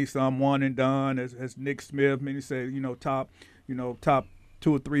know, many some one and done as Nick Smith. Many say top 2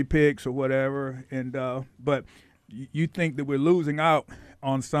 or 3 picks or whatever. And but you think that we're losing out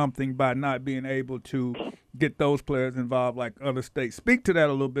on something by not being able to get those players involved like other states. Speak to that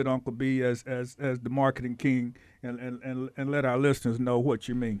a little bit, Uncle B, as the marketing king, and let our listeners know what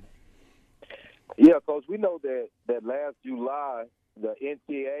you mean. Yeah, Coach, we know that last July, the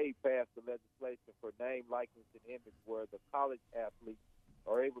NCAA passed the legislation for name, likeness, and image, where the college athletes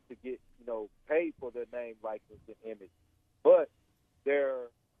are able to get, paid for their name, likeness, and image. But they're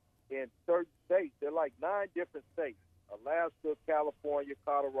in certain states. They're like 9 different states: Alaska, California,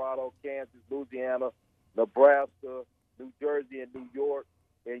 Colorado, Kansas, Louisiana, Nebraska, New Jersey, and New York,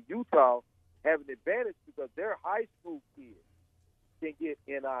 and Utah have an advantage because their high school kids can get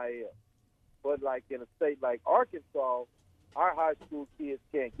NIL. But like in a state like Arkansas, our high school kids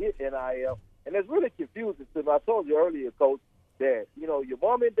can't get NIL, and it's really confusing to me. I told you earlier, Coach, that your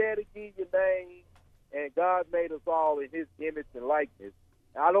mom and daddy give your name, and God made us all in His image and likeness.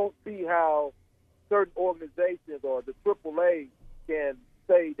 And I don't see how certain organizations or the AAA can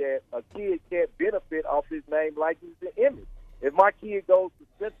say that a kid can't benefit off his name, likeness, and image. If my kid goes to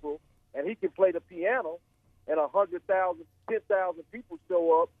Central and he can play the piano, and 100,000, 10,000 people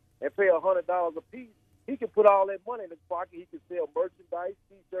show up and pay $100 a piece, he can put all that money in his pocket. He can sell merchandise,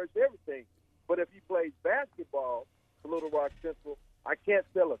 T-shirts, everything. But if he plays basketball for Little Rock Central, I can't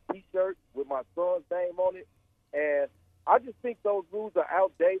sell a T-shirt with my son's name on it. And I just think those rules are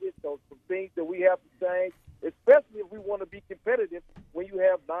outdated. Those some things that we have to change, especially if we want to be competitive when you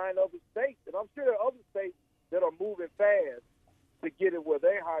have 9 other states. And I'm sure there are other states that are moving fast to get it where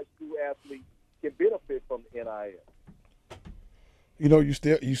their high school athletes can benefit from the NIL. You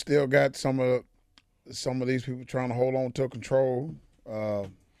still got some of these people trying to hold on to control,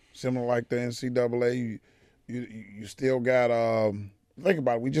 similar like the NCAA. You still got think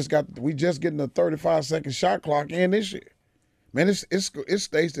about it. We just getting a 35-second shot clock in this year. Man, it's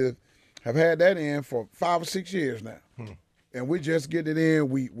states that have had that in for 5 or 6 years now, and we just get it in.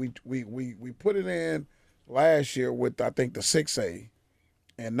 We put it in last year with, I think, the 6A,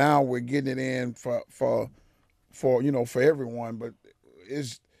 and now we're getting it in for everyone. But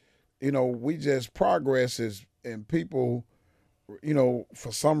it's we just progress is, and people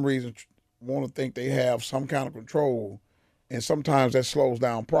for some reason want to think they have some kind of control, and sometimes that slows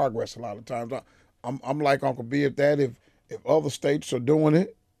down progress. A lot of times, I'm like Uncle B. If other states are doing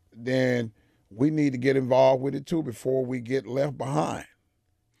it, then we need to get involved with it too before we get left behind.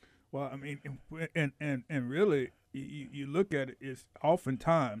 Well, I mean, and really, you look at it, it's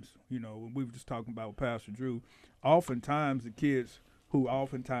oftentimes, when we were just talking about Pastor Drew, oftentimes the kids who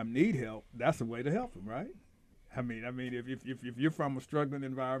oftentimes need help, that's a way to help them, right? I mean, if you're from a struggling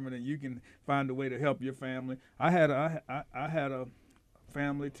environment and you can find a way to help your family. I had a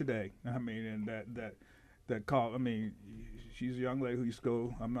family today. I mean, and that called. I mean, she's a young lady who used to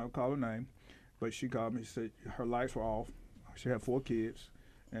go. I'm not gonna call her name, but she called me. She said her lights were off. She had 4 kids,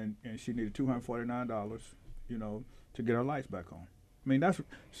 and she needed $249, to get her lights back on. I mean, that's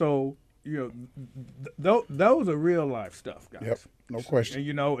so. Those are real life stuff, guys. Yep, no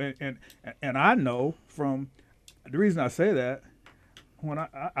question. And and I know from the reason I say that, when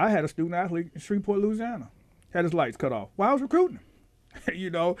I had a student athlete in Shreveport, Louisiana, had his lights cut off while I was recruiting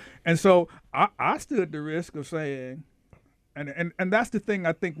him, and so I stood the risk of saying, and that's the thing.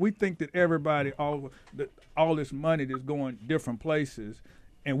 I think we think that everybody, all this money that's going different places,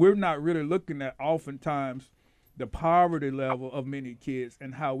 and we're not really looking at oftentimes the poverty level of many kids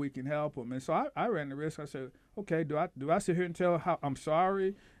and how we can help them. And so I ran the risk. I said, okay, do I sit here and tell how I'm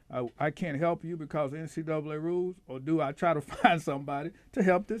sorry, I can't help you because of NCAA rules, or do I try to find somebody to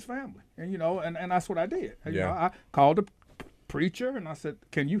help this family? And and that's what I did. Yeah. I called the preacher and I said,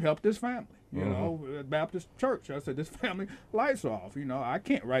 can you help this family? At Baptist Church. I said, this family lights are off. I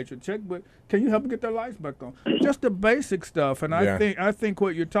can't write your check, but can you help them get their lights back on? Just the basic stuff. And I think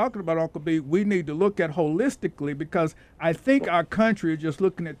what you're talking about, Uncle B, we need to look at holistically, because I think our country is just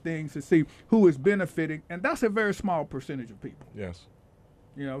looking at things to see who is benefiting, and that's a very small percentage of people. Yes.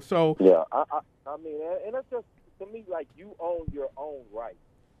 So. Yeah, I mean, and that's just, to me, like, you own your own right.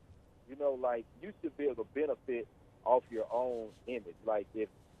 Like, you should be able to benefit off your own image. Like, if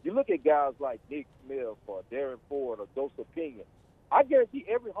you look at guys like Nick Smith or Darren Ford or Joseph Pinion, I guarantee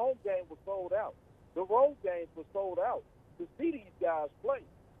every home game was sold out. The road games were sold out to see these guys play.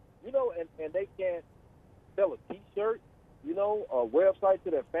 And they can't sell a T-shirt, a website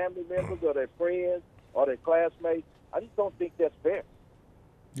to their family members or their friends or their classmates. I just don't think that's fair.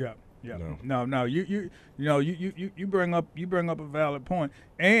 Yeah. Yeah. No. You bring up a valid point.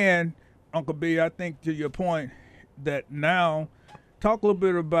 And Uncle B, I think to your point that now, talk a little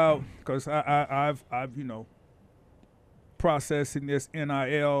bit about, because I've processing this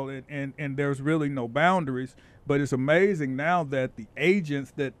NIL and there's really no boundaries, but it's amazing now that the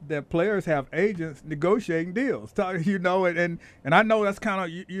agents that players have agents negotiating deals, and I know that's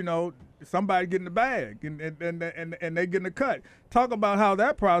kind of somebody getting the bag and they getting the cut. Talk about how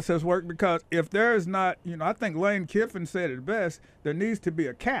that process worked, because if there is not, I think Lane Kiffin said it best, there needs to be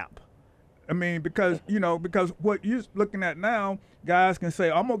a cap. I mean, because what you're looking at now, guys can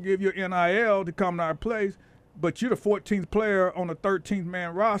say, I'm going to give you NIL to come to our place, but you're the 14th player on the 13th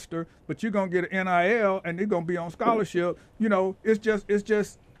man roster, but you're going to get an NIL and you're going to be on scholarship. It's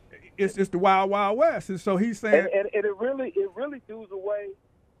the wild, wild west. And so he's saying. And it really does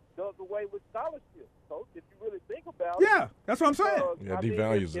away with scholarships, Coach, if you really think about it. Yeah, that's what I'm saying.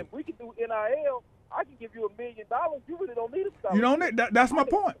 Devalues it. If we can do NIL, I can give you $1 million. You really don't need a scholarship. You don't need that's my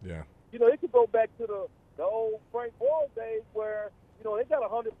point. Yeah. It could go back to the old Frank Boyle days where, they got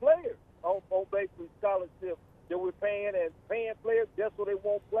 100 players on basically scholarships that we're paying players just so they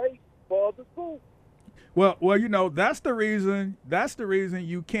won't play for other schools. Well, that's the reason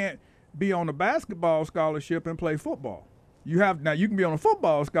you can't be on a basketball scholarship and play football. You can be on a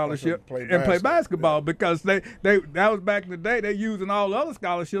football scholarship and play basketball, because that was back in the day. They using all the other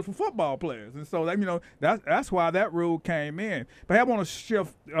scholarships for football players, and so that's why that rule came in. But I want to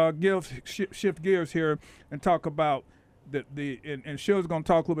shift gears here and talk about and Shill's going to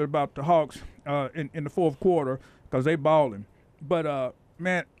talk a little bit about the Hawks in the fourth quarter, because they balling. But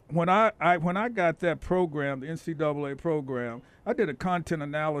man, when I got that program, the NCAA program, I did a content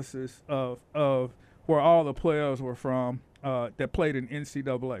analysis of where all the players were from that played in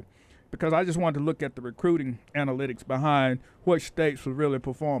NCAA, because I just wanted to look at the recruiting analytics behind what states were really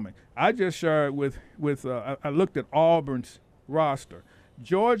performing. I just shared I looked at Auburn's roster.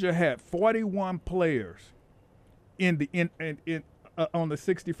 Georgia had 41 players on the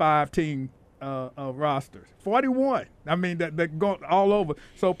 65 team rosters. 41. I mean, that go all over.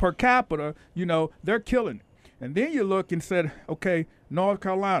 So per capita, they're killing it. And then you look and said, okay, North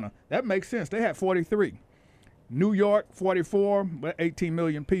Carolina, that makes sense. They had 43. New York, 44, but 18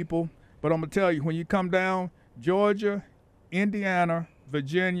 million people. But I'm going to tell you, when you come down, Georgia, Indiana,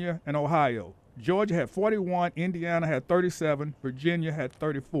 Virginia, and Ohio. Georgia had 41, Indiana had 37, Virginia had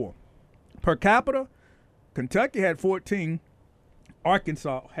 34. Per capita, Kentucky had 14,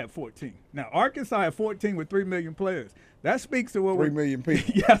 Arkansas had 14. Now, Arkansas had 14 with 3 million players. That speaks to what 3 million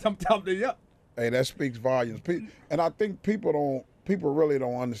people. Yes, I'm telling you. Hey, that speaks volumes. And I think people really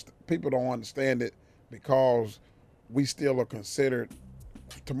don't understand. People don't understand it, because we still are considered,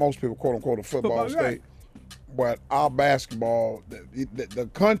 to most people, quote unquote, a football state. but our basketball, the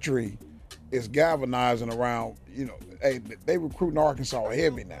country is galvanizing around, hey, they recruiting Arkansas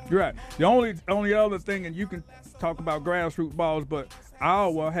heavy now. Right. The only other thing, and you can talk about grassroots balls, but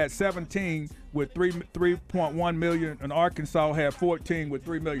Iowa had 17 with 3.1 million, and Arkansas had 14 with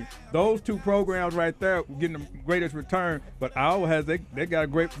 3 million. Those two programs right there getting the greatest return. But Iowa has they got a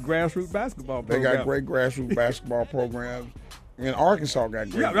great grassroots basketball program. They got great grassroots basketball programs. And Arkansas got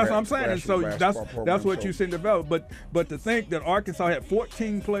great. Yeah, that's what I'm saying. And so that's what you see develop. But to think that Arkansas had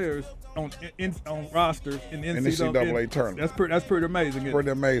 14 players on rosters in the NCAA tournament. That's pretty amazing. Pretty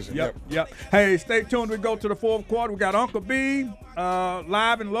amazing. Yep. Hey, stay tuned. We go to the fourth quarter. We got Uncle B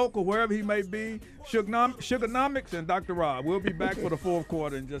live and local, wherever he may be. Sugarnomics and Dr. Rob. We'll be back for the fourth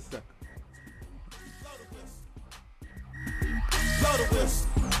quarter in just a second. Blow the whistle.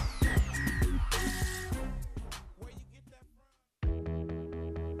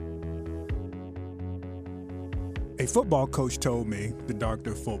 A football coach told me, the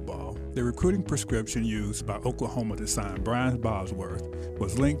doctor of football, the recruiting prescription used by Oklahoma to sign Brian Bosworth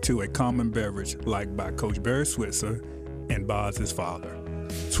was linked to a common beverage liked by Coach Barry Switzer and Bos's father.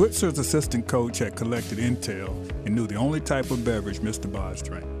 Switzer's assistant coach had collected intel and knew the only type of beverage Mr. Bos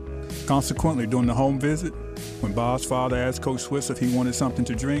drank. Consequently, during the home visit, when Bos's father asked Coach Switzer if he wanted something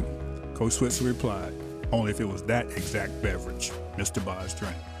to drink, Coach Switzer replied, only if it was that exact beverage Mr. Bos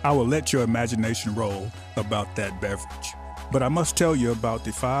drank. I will let your imagination roll about that beverage. But I must tell you about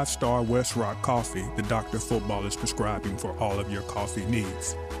the 5-star Westrock coffee the Dr. Football is prescribing for all of your coffee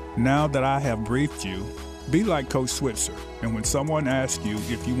needs. Now that I have briefed you, be like Coach Switzer, and when someone asks you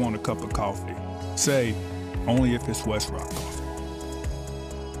if you want a cup of coffee, say, only if it's Westrock coffee.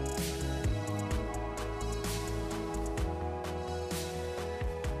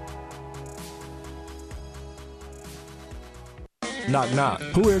 Knock, knock.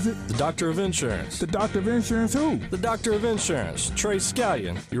 Who is it? The Doctor of Insurance. The Doctor of Insurance who? The Doctor of Insurance, Trey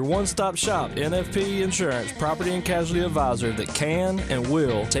Scallion, your one-stop shop NFP Insurance property and casualty advisor that can and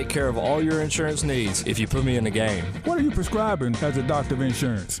will take care of all your insurance needs if you put me in the game. What are you prescribing as a Doctor of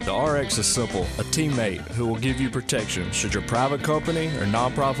Insurance? The RX is simple, a teammate who will give you protection should your private company or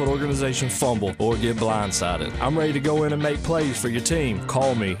nonprofit organization fumble or get blindsided. I'm ready to go in and make plays for your team.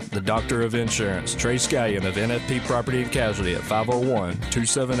 Call me, the Doctor of Insurance, Trey Scallion of NFP Property and Casualty at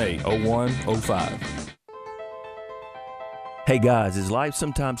 501-278-0105. Hey guys, is life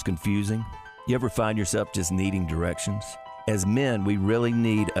sometimes confusing? You ever find yourself just needing directions? As men, we really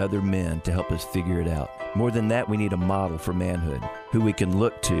need other men to help us figure it out. More than that, we need a model for manhood who we can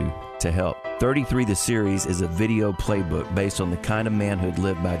look to help. 33 The Series is a video playbook based on the kind of manhood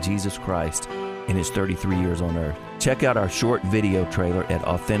lived by Jesus Christ in his 33 years on earth. Check out our short video trailer at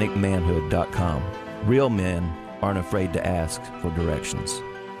authenticmanhood.com. Real men aren't afraid to ask for directions.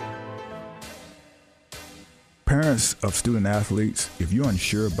 Parents of student athletes, if you're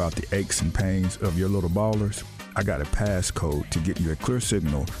unsure about the aches and pains of your little ballers, I got a passcode to get you a clear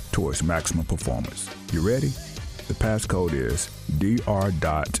signal towards maximum performance. You ready? The passcode is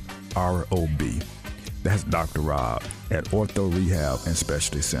DR.ROB. That's Dr. Rob at Ortho Rehab and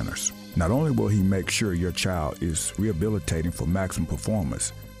Specialty Centers. Not only will he make sure your child is rehabilitating for maximum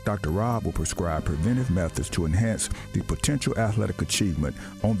performance, Dr. Rob will prescribe preventive methods to enhance the potential athletic achievement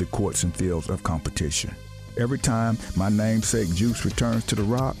on the courts and fields of competition. Every time my namesake Juice returns to the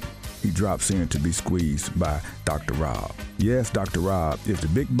Rock, he drops in to be squeezed by Dr. Rob. Yes, Dr. Rob is the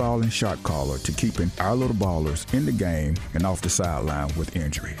big ball and shot caller to keeping our little ballers in the game and off the sideline with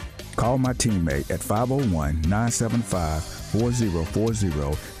injury. Call my teammate at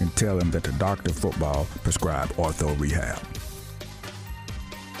 501-975-4040 and tell him that the Doctor of Football prescribed Ortho Rehab.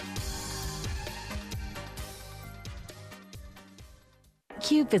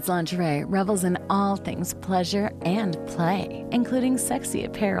 Cupid's Lingerie revels in all things pleasure and play, including sexy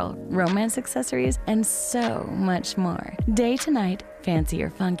apparel, romance accessories, and so much more. Day to night, fancy or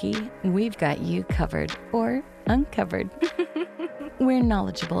funky, we've got you covered or uncovered. We're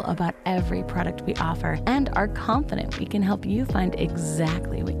knowledgeable about every product we offer and are confident we can help you find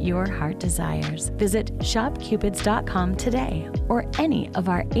exactly what your heart desires. Visit shopcupids.com today or any of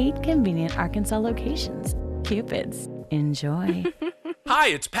our 8 convenient Arkansas locations. Cupids, enjoy. Hi,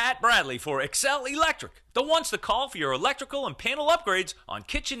 it's Pat Bradley for Excel Electric, the ones to call for your electrical and panel upgrades on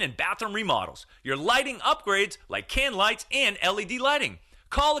kitchen and bathroom remodels, your lighting upgrades like can lights and LED lighting.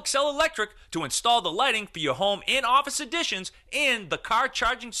 Call Excel Electric to install the lighting for your home and office additions and the car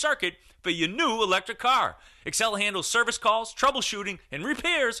charging circuit for your new electric car. Excel handles service calls, troubleshooting, and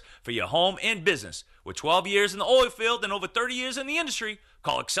repairs for your home and business. With 12 years in the oil field and over 30 years in the industry,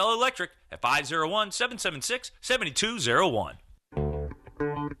 call Excel Electric at 501-776-7201.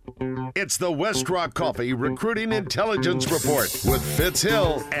 It's the Westrock Coffee Recruiting Intelligence Report with Fitz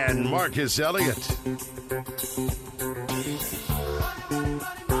Hill and Marcus Elliott.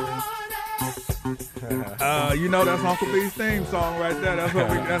 You know that's Uncle B's theme song right there. That's what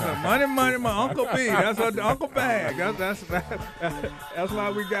that's a money, my Uncle B. That's what the Uncle Bag. That's why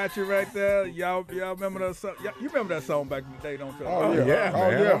we got you right there. Y'all remember that song? You remember that song back in the day, don't you? Oh yeah,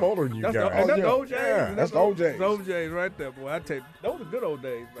 man. I'm older than you guys. That's the OJs. Yeah, that's the OJs. That's OJs right there, boy. I tell you, those are good old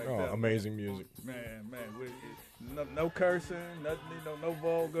days right there. Amazing music. Man, no cursing, nothing, no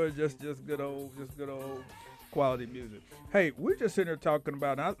vulgar, just good old quality music. Hey, we're just sitting here talking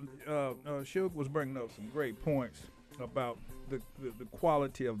about. Shug was bringing up some great points about the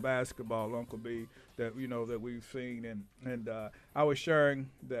quality of basketball, Uncle B, that that we've seen, and I was sharing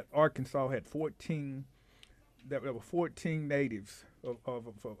that Arkansas had 14. That there were 14 natives of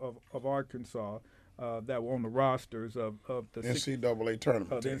Arkansas that were on the rosters of the NCAA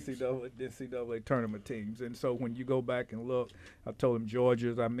tournament teams. NCAA tournament teams. And so when you go back and look, I told him Georgia,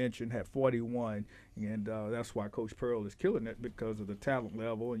 as I mentioned, had 41, and that's why Coach Pearl is killing it because of the talent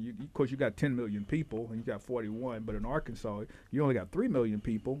level. And of course, you got 10 million people, and you got 41. But in Arkansas, you only got 3 million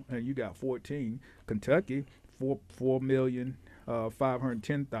people, and you got 14. Kentucky,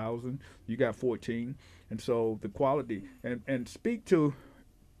 4,510,000. You got 14. And so the quality and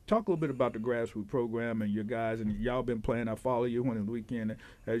talk a little bit about the grassroots program and your guys, and y'all been playing. I follow you on the weekend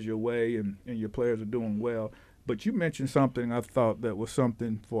as your way, and your players are doing well. But you mentioned something I thought that was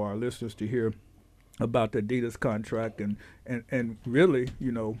something for our listeners to hear about the Adidas contract, and really,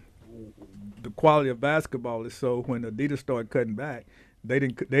 the quality of basketball is so when Adidas started cutting back, they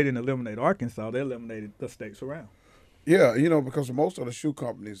didn't eliminate Arkansas, they eliminated the states around. Yeah, because most of the shoe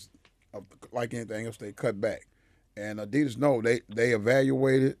companies, like anything else, they cut back. And Adidas, they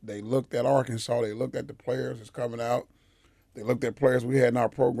evaluated, they looked at Arkansas, they looked at the players that's coming out, they looked at players we had in our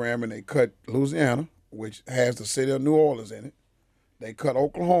program, and they cut Louisiana, which has the city of New Orleans in it. They cut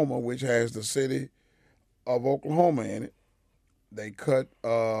Oklahoma, which has the city of Oklahoma in it. They cut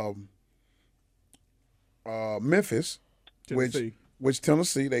Memphis, Tennessee. which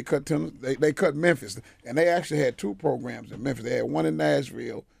Tennessee. They cut they cut Memphis, and they actually had two programs in Memphis. They had one in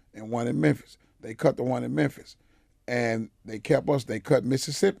Nashville and one in Memphis. They cut the one in Memphis, and they kept us. They cut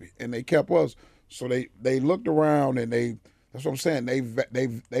Mississippi, and they kept us. So they looked around, and that's what I'm saying. They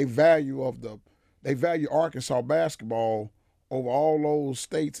value Arkansas basketball over all those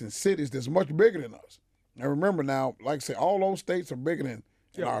states and cities that's much bigger than us. And remember now, like I said, all those states are bigger than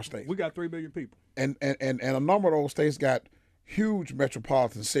our state. We got 3 million people, and a number of those states got huge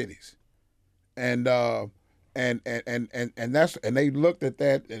metropolitan cities, and they looked at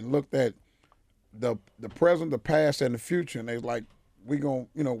that and looked at the present, the past, and the future, and they like we're gonna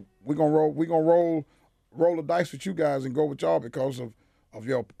roll the dice with you guys and go with y'all because of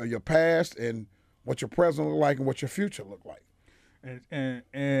your past and what your present look like and what your future look like.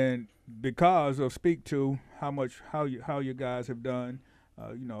 And because of speak to how you guys have done,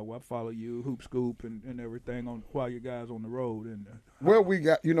 I follow you, Hoop Scoop, and everything on while you guys on the road. And we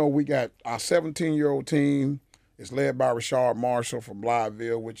got our 17-year-old team. It's led by Rashard Marshall from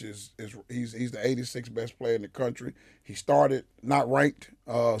Blytheville, which is he's the 86th best player in the country. He started not ranked,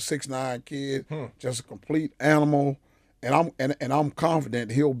 6'9" kid, just a complete animal. And I'm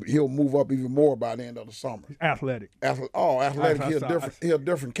confident he'll move up even more by the end of the summer. He's athletic. Athletic. He's a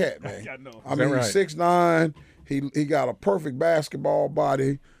different cat, man. I know. I mean, he's 6'9". He got a perfect basketball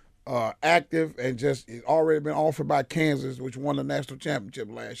body, active, and just he's already been offered by Kansas, which won the national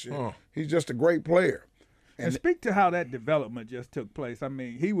championship last year. He's just a great player. And speak to how that development just took place. I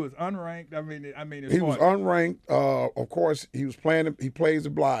mean, he was unranked. I mean, he was unranked. Of course, he was playing. He plays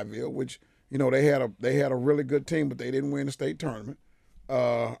at Blytheville, which they had a really good team, but they didn't win the state tournament.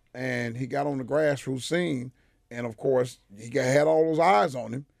 And he got on the grassroots scene, and of course, had all those eyes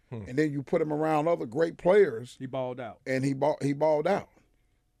on him. And then you put him around other great players. He balled out. And he balled out.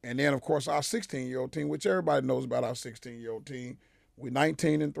 And then, of course, our 16-year-old team, which everybody knows about our 16-year-old team. We're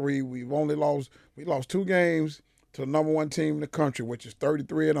 19-3. We lost 2 games to the number 1 team in the country, which is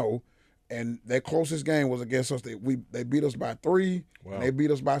 33-0. And their closest game was against us. They beat us by 3. Wow. And they beat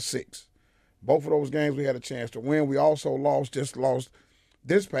us by 6. Both of those games we had a chance to win. We also lost this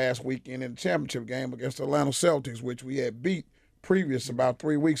past weekend in the championship game against the Atlanta Celtics, which we had beat previous about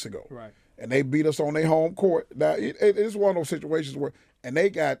 3 weeks ago. Right. And they beat us on their home court. Now, it's one of those situations where – and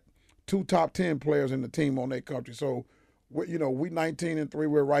they got 2 top 10 players in the team on their country. So, we 19-3,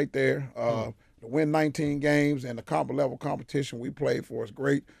 we're right there. To win 19 games and the level competition we played for is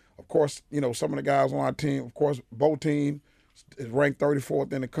great. Of course, some of the guys on our team, of course, Bo team is ranked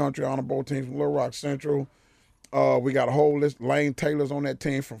 34th in the country, honor Bo team from Little Rock Central. We got a whole list. Lane Taylor's on that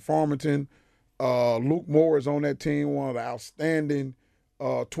team from Farmington. Luke Moore is on that team, one of the outstanding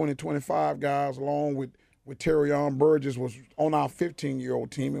 2025 guys, along with Terrion Burgess was on our 15-year-old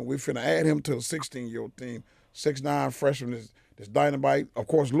team, and we're finna add him to a 16-year-old team. 6'9" freshman is dynamite. Of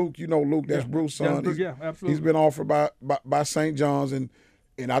course, Luke, you know Luke, that's Bruce's son. Absolutely. He's been offered by St. John's, and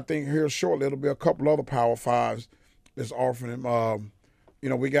I think here shortly it'll be a couple other Power Fives that's offering him.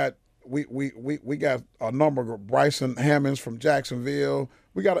 We got a number of Bryson Hammonds from Jacksonville.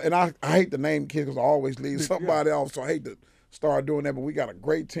 We got, and I hate to name kids because I always leave somebody else, so I hate to start doing that. But we got a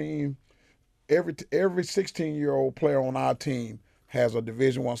great team. Every 16-year-old player on our team has a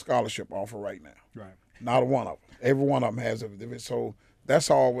Division I scholarship offer right now. Right. Not one of them. Every one of them has a division. So that's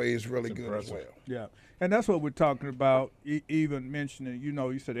always really good as well. Yeah. And that's what we're talking about, even mentioning,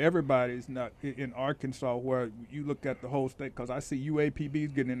 you said everybody's not in Arkansas where you look at the whole state, because I see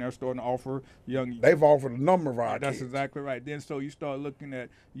UAPB's getting in there starting to offer young. They've offered a number of our That's kids. exactly right. Then so you start looking at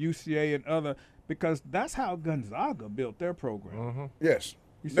UCA and other, because that's how Gonzaga built their program. Mm-hmm. Yes.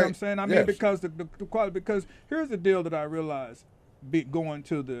 You see what I'm saying? I mean, because the quality, because here's the deal that I realized going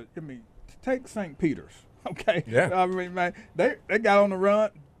to take St. Peter's, okay? Yeah. I mean, man, they got on the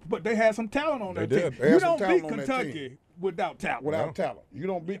run, but they had some talent on their team. You don't beat Kentucky without talent. Without talent. You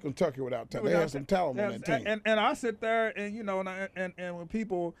don't beat Kentucky without talent. They had some talent on that team. And I sit there and, and when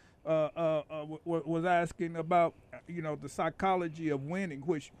people was asking about, the psychology of winning,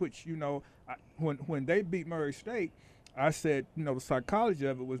 which when they beat Murray State, I said, the psychology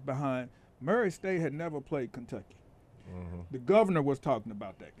of it was behind Murray State had never played Kentucky. Mm-hmm. The governor was talking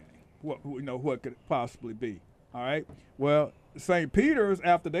about that game, what could it possibly be. All right. Well, St. Peter's,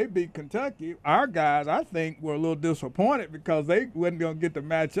 after they beat Kentucky, our guys, I think, were a little disappointed because they wasn't going to get the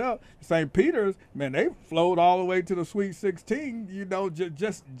match up. St. Peter's, man, they flowed all the way to the Sweet 16,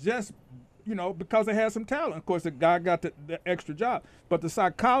 just because they had some talent. Of course, the guy got the extra job. But the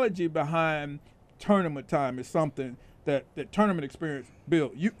psychology behind tournament time is something that tournament experience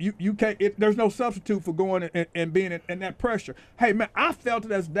built. You can't. There's no substitute for going and being in that pressure. Hey man, I felt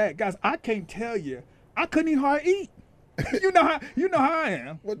it as that, guys. I can't tell you, I couldn't even hardly eat. You know how I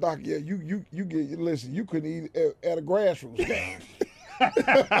am. Well, Doc, yeah, you listen. You couldn't eat at a grassroots game.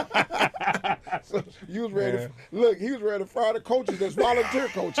 So you was ready. He was ready to fire the coaches that's volunteer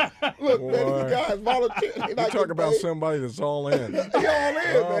coaching. Look, boy. man, these guys volunteer. You talk about somebody that's all in. He all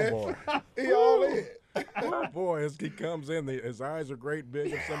in, man. Boy. He all in. Oh boy, as he comes in, his eyes are great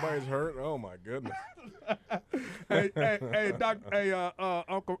big. If somebody's hurt, oh my goodness. Hey, Doc,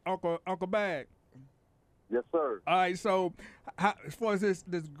 Uncle Bag. Yes, sir. All right, so as far as this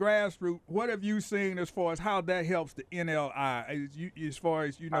grassroots, what have you seen as far as how that helps the NLI? As far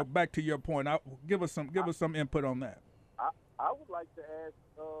as back to your point, give us some input on that. I would like to ask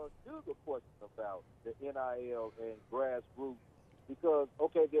Suge a question about the NIL and grassroots because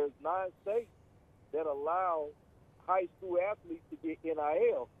there's 9 states that allow high school athletes to get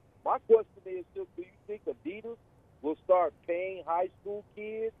NIL. My question is, do you think Adidas will start paying high school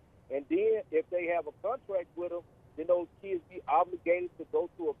kids? And then if they have a contract with them, then those kids be obligated to go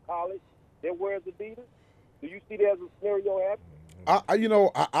to a college that wears Adidas? Do you see that as a scenario happening?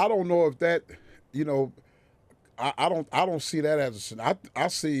 I don't know if that, I don't see that as a scenario. I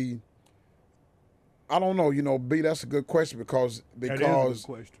see. I don't know, B. That's a good question because that is a good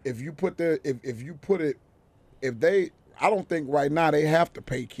question. If you put I don't think right now they have to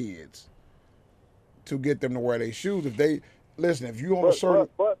pay kids to get them to wear their shoes. If they listen, if you on a certain,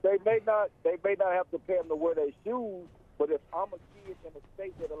 but they may not have to pay them to wear their shoes. But if I'm a kid in a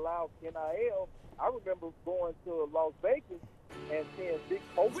state that allows NIL, I remember going to Las Vegas and seeing big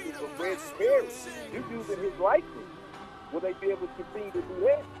posters of Reggie Perry. You using his license. Will they be able to continue to do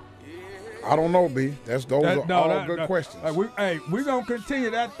that? I don't know, B. Those are all good questions. We're going to continue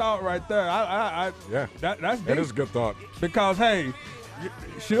that thought right there. That's deep. That is a good thought. Because, hey,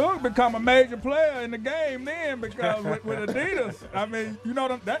 Suge become a major player in the game then because with Adidas. I mean,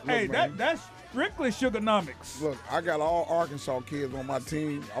 that's strictly Suganomics. Look, I got all Arkansas kids on my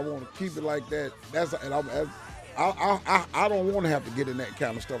team. I want to keep it like that. I don't want to have to get in that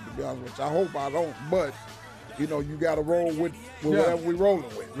kind of stuff, to be honest with you. I hope I don't, but you got to roll with whatever we rolling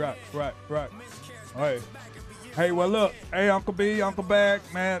with. Right. All right. Hey, well, look, Uncle B, Uncle Bag,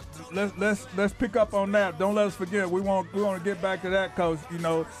 man, let's pick up on that. Don't let us forget. We want to get back to that because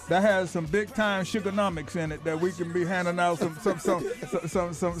that has some big time Suganomics in it that we can be handing out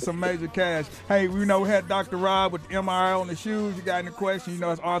some major cash. Hey, we had Dr. Rob with the MRI on the shoes. You got any questions?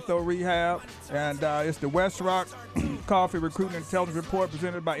 It's Ortho Rehab, and it's the Westrock Coffee Recruiting Intelligence Report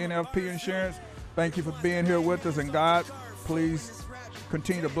presented by NFP Insurance. Thank you for being here with us, and God, please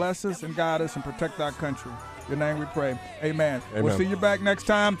Continue to bless us and guide us and protect our country. In your name we pray. Amen. Amen. We'll see you back next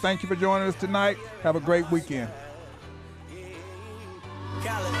time. Thank you for joining us tonight. Have a great weekend.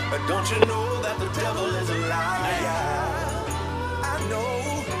 Don't you know that the devil is a liar? I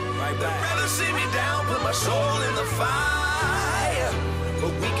know. Right back. They'd rather see me down, put my soul in the fire.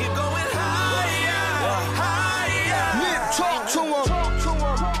 But we keep going higher, higher. Yeah, talk to him.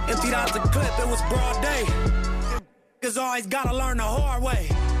 Emptied out the clip, it was broad day. Niggas always gotta learn the hard way.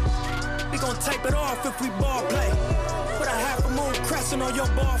 We gon' tape it off if we ball play. Put a half a moon crescent on your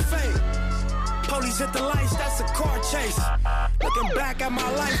ball fade. Police hit the lights, that's a car chase. Looking back at my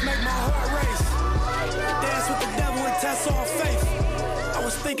life, make my heart race. Dance with the devil and test all faith. I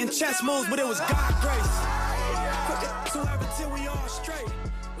was thinking chess moves, but it was God grace. So ever till we all straight.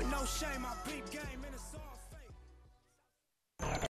 With no shame, I peep game.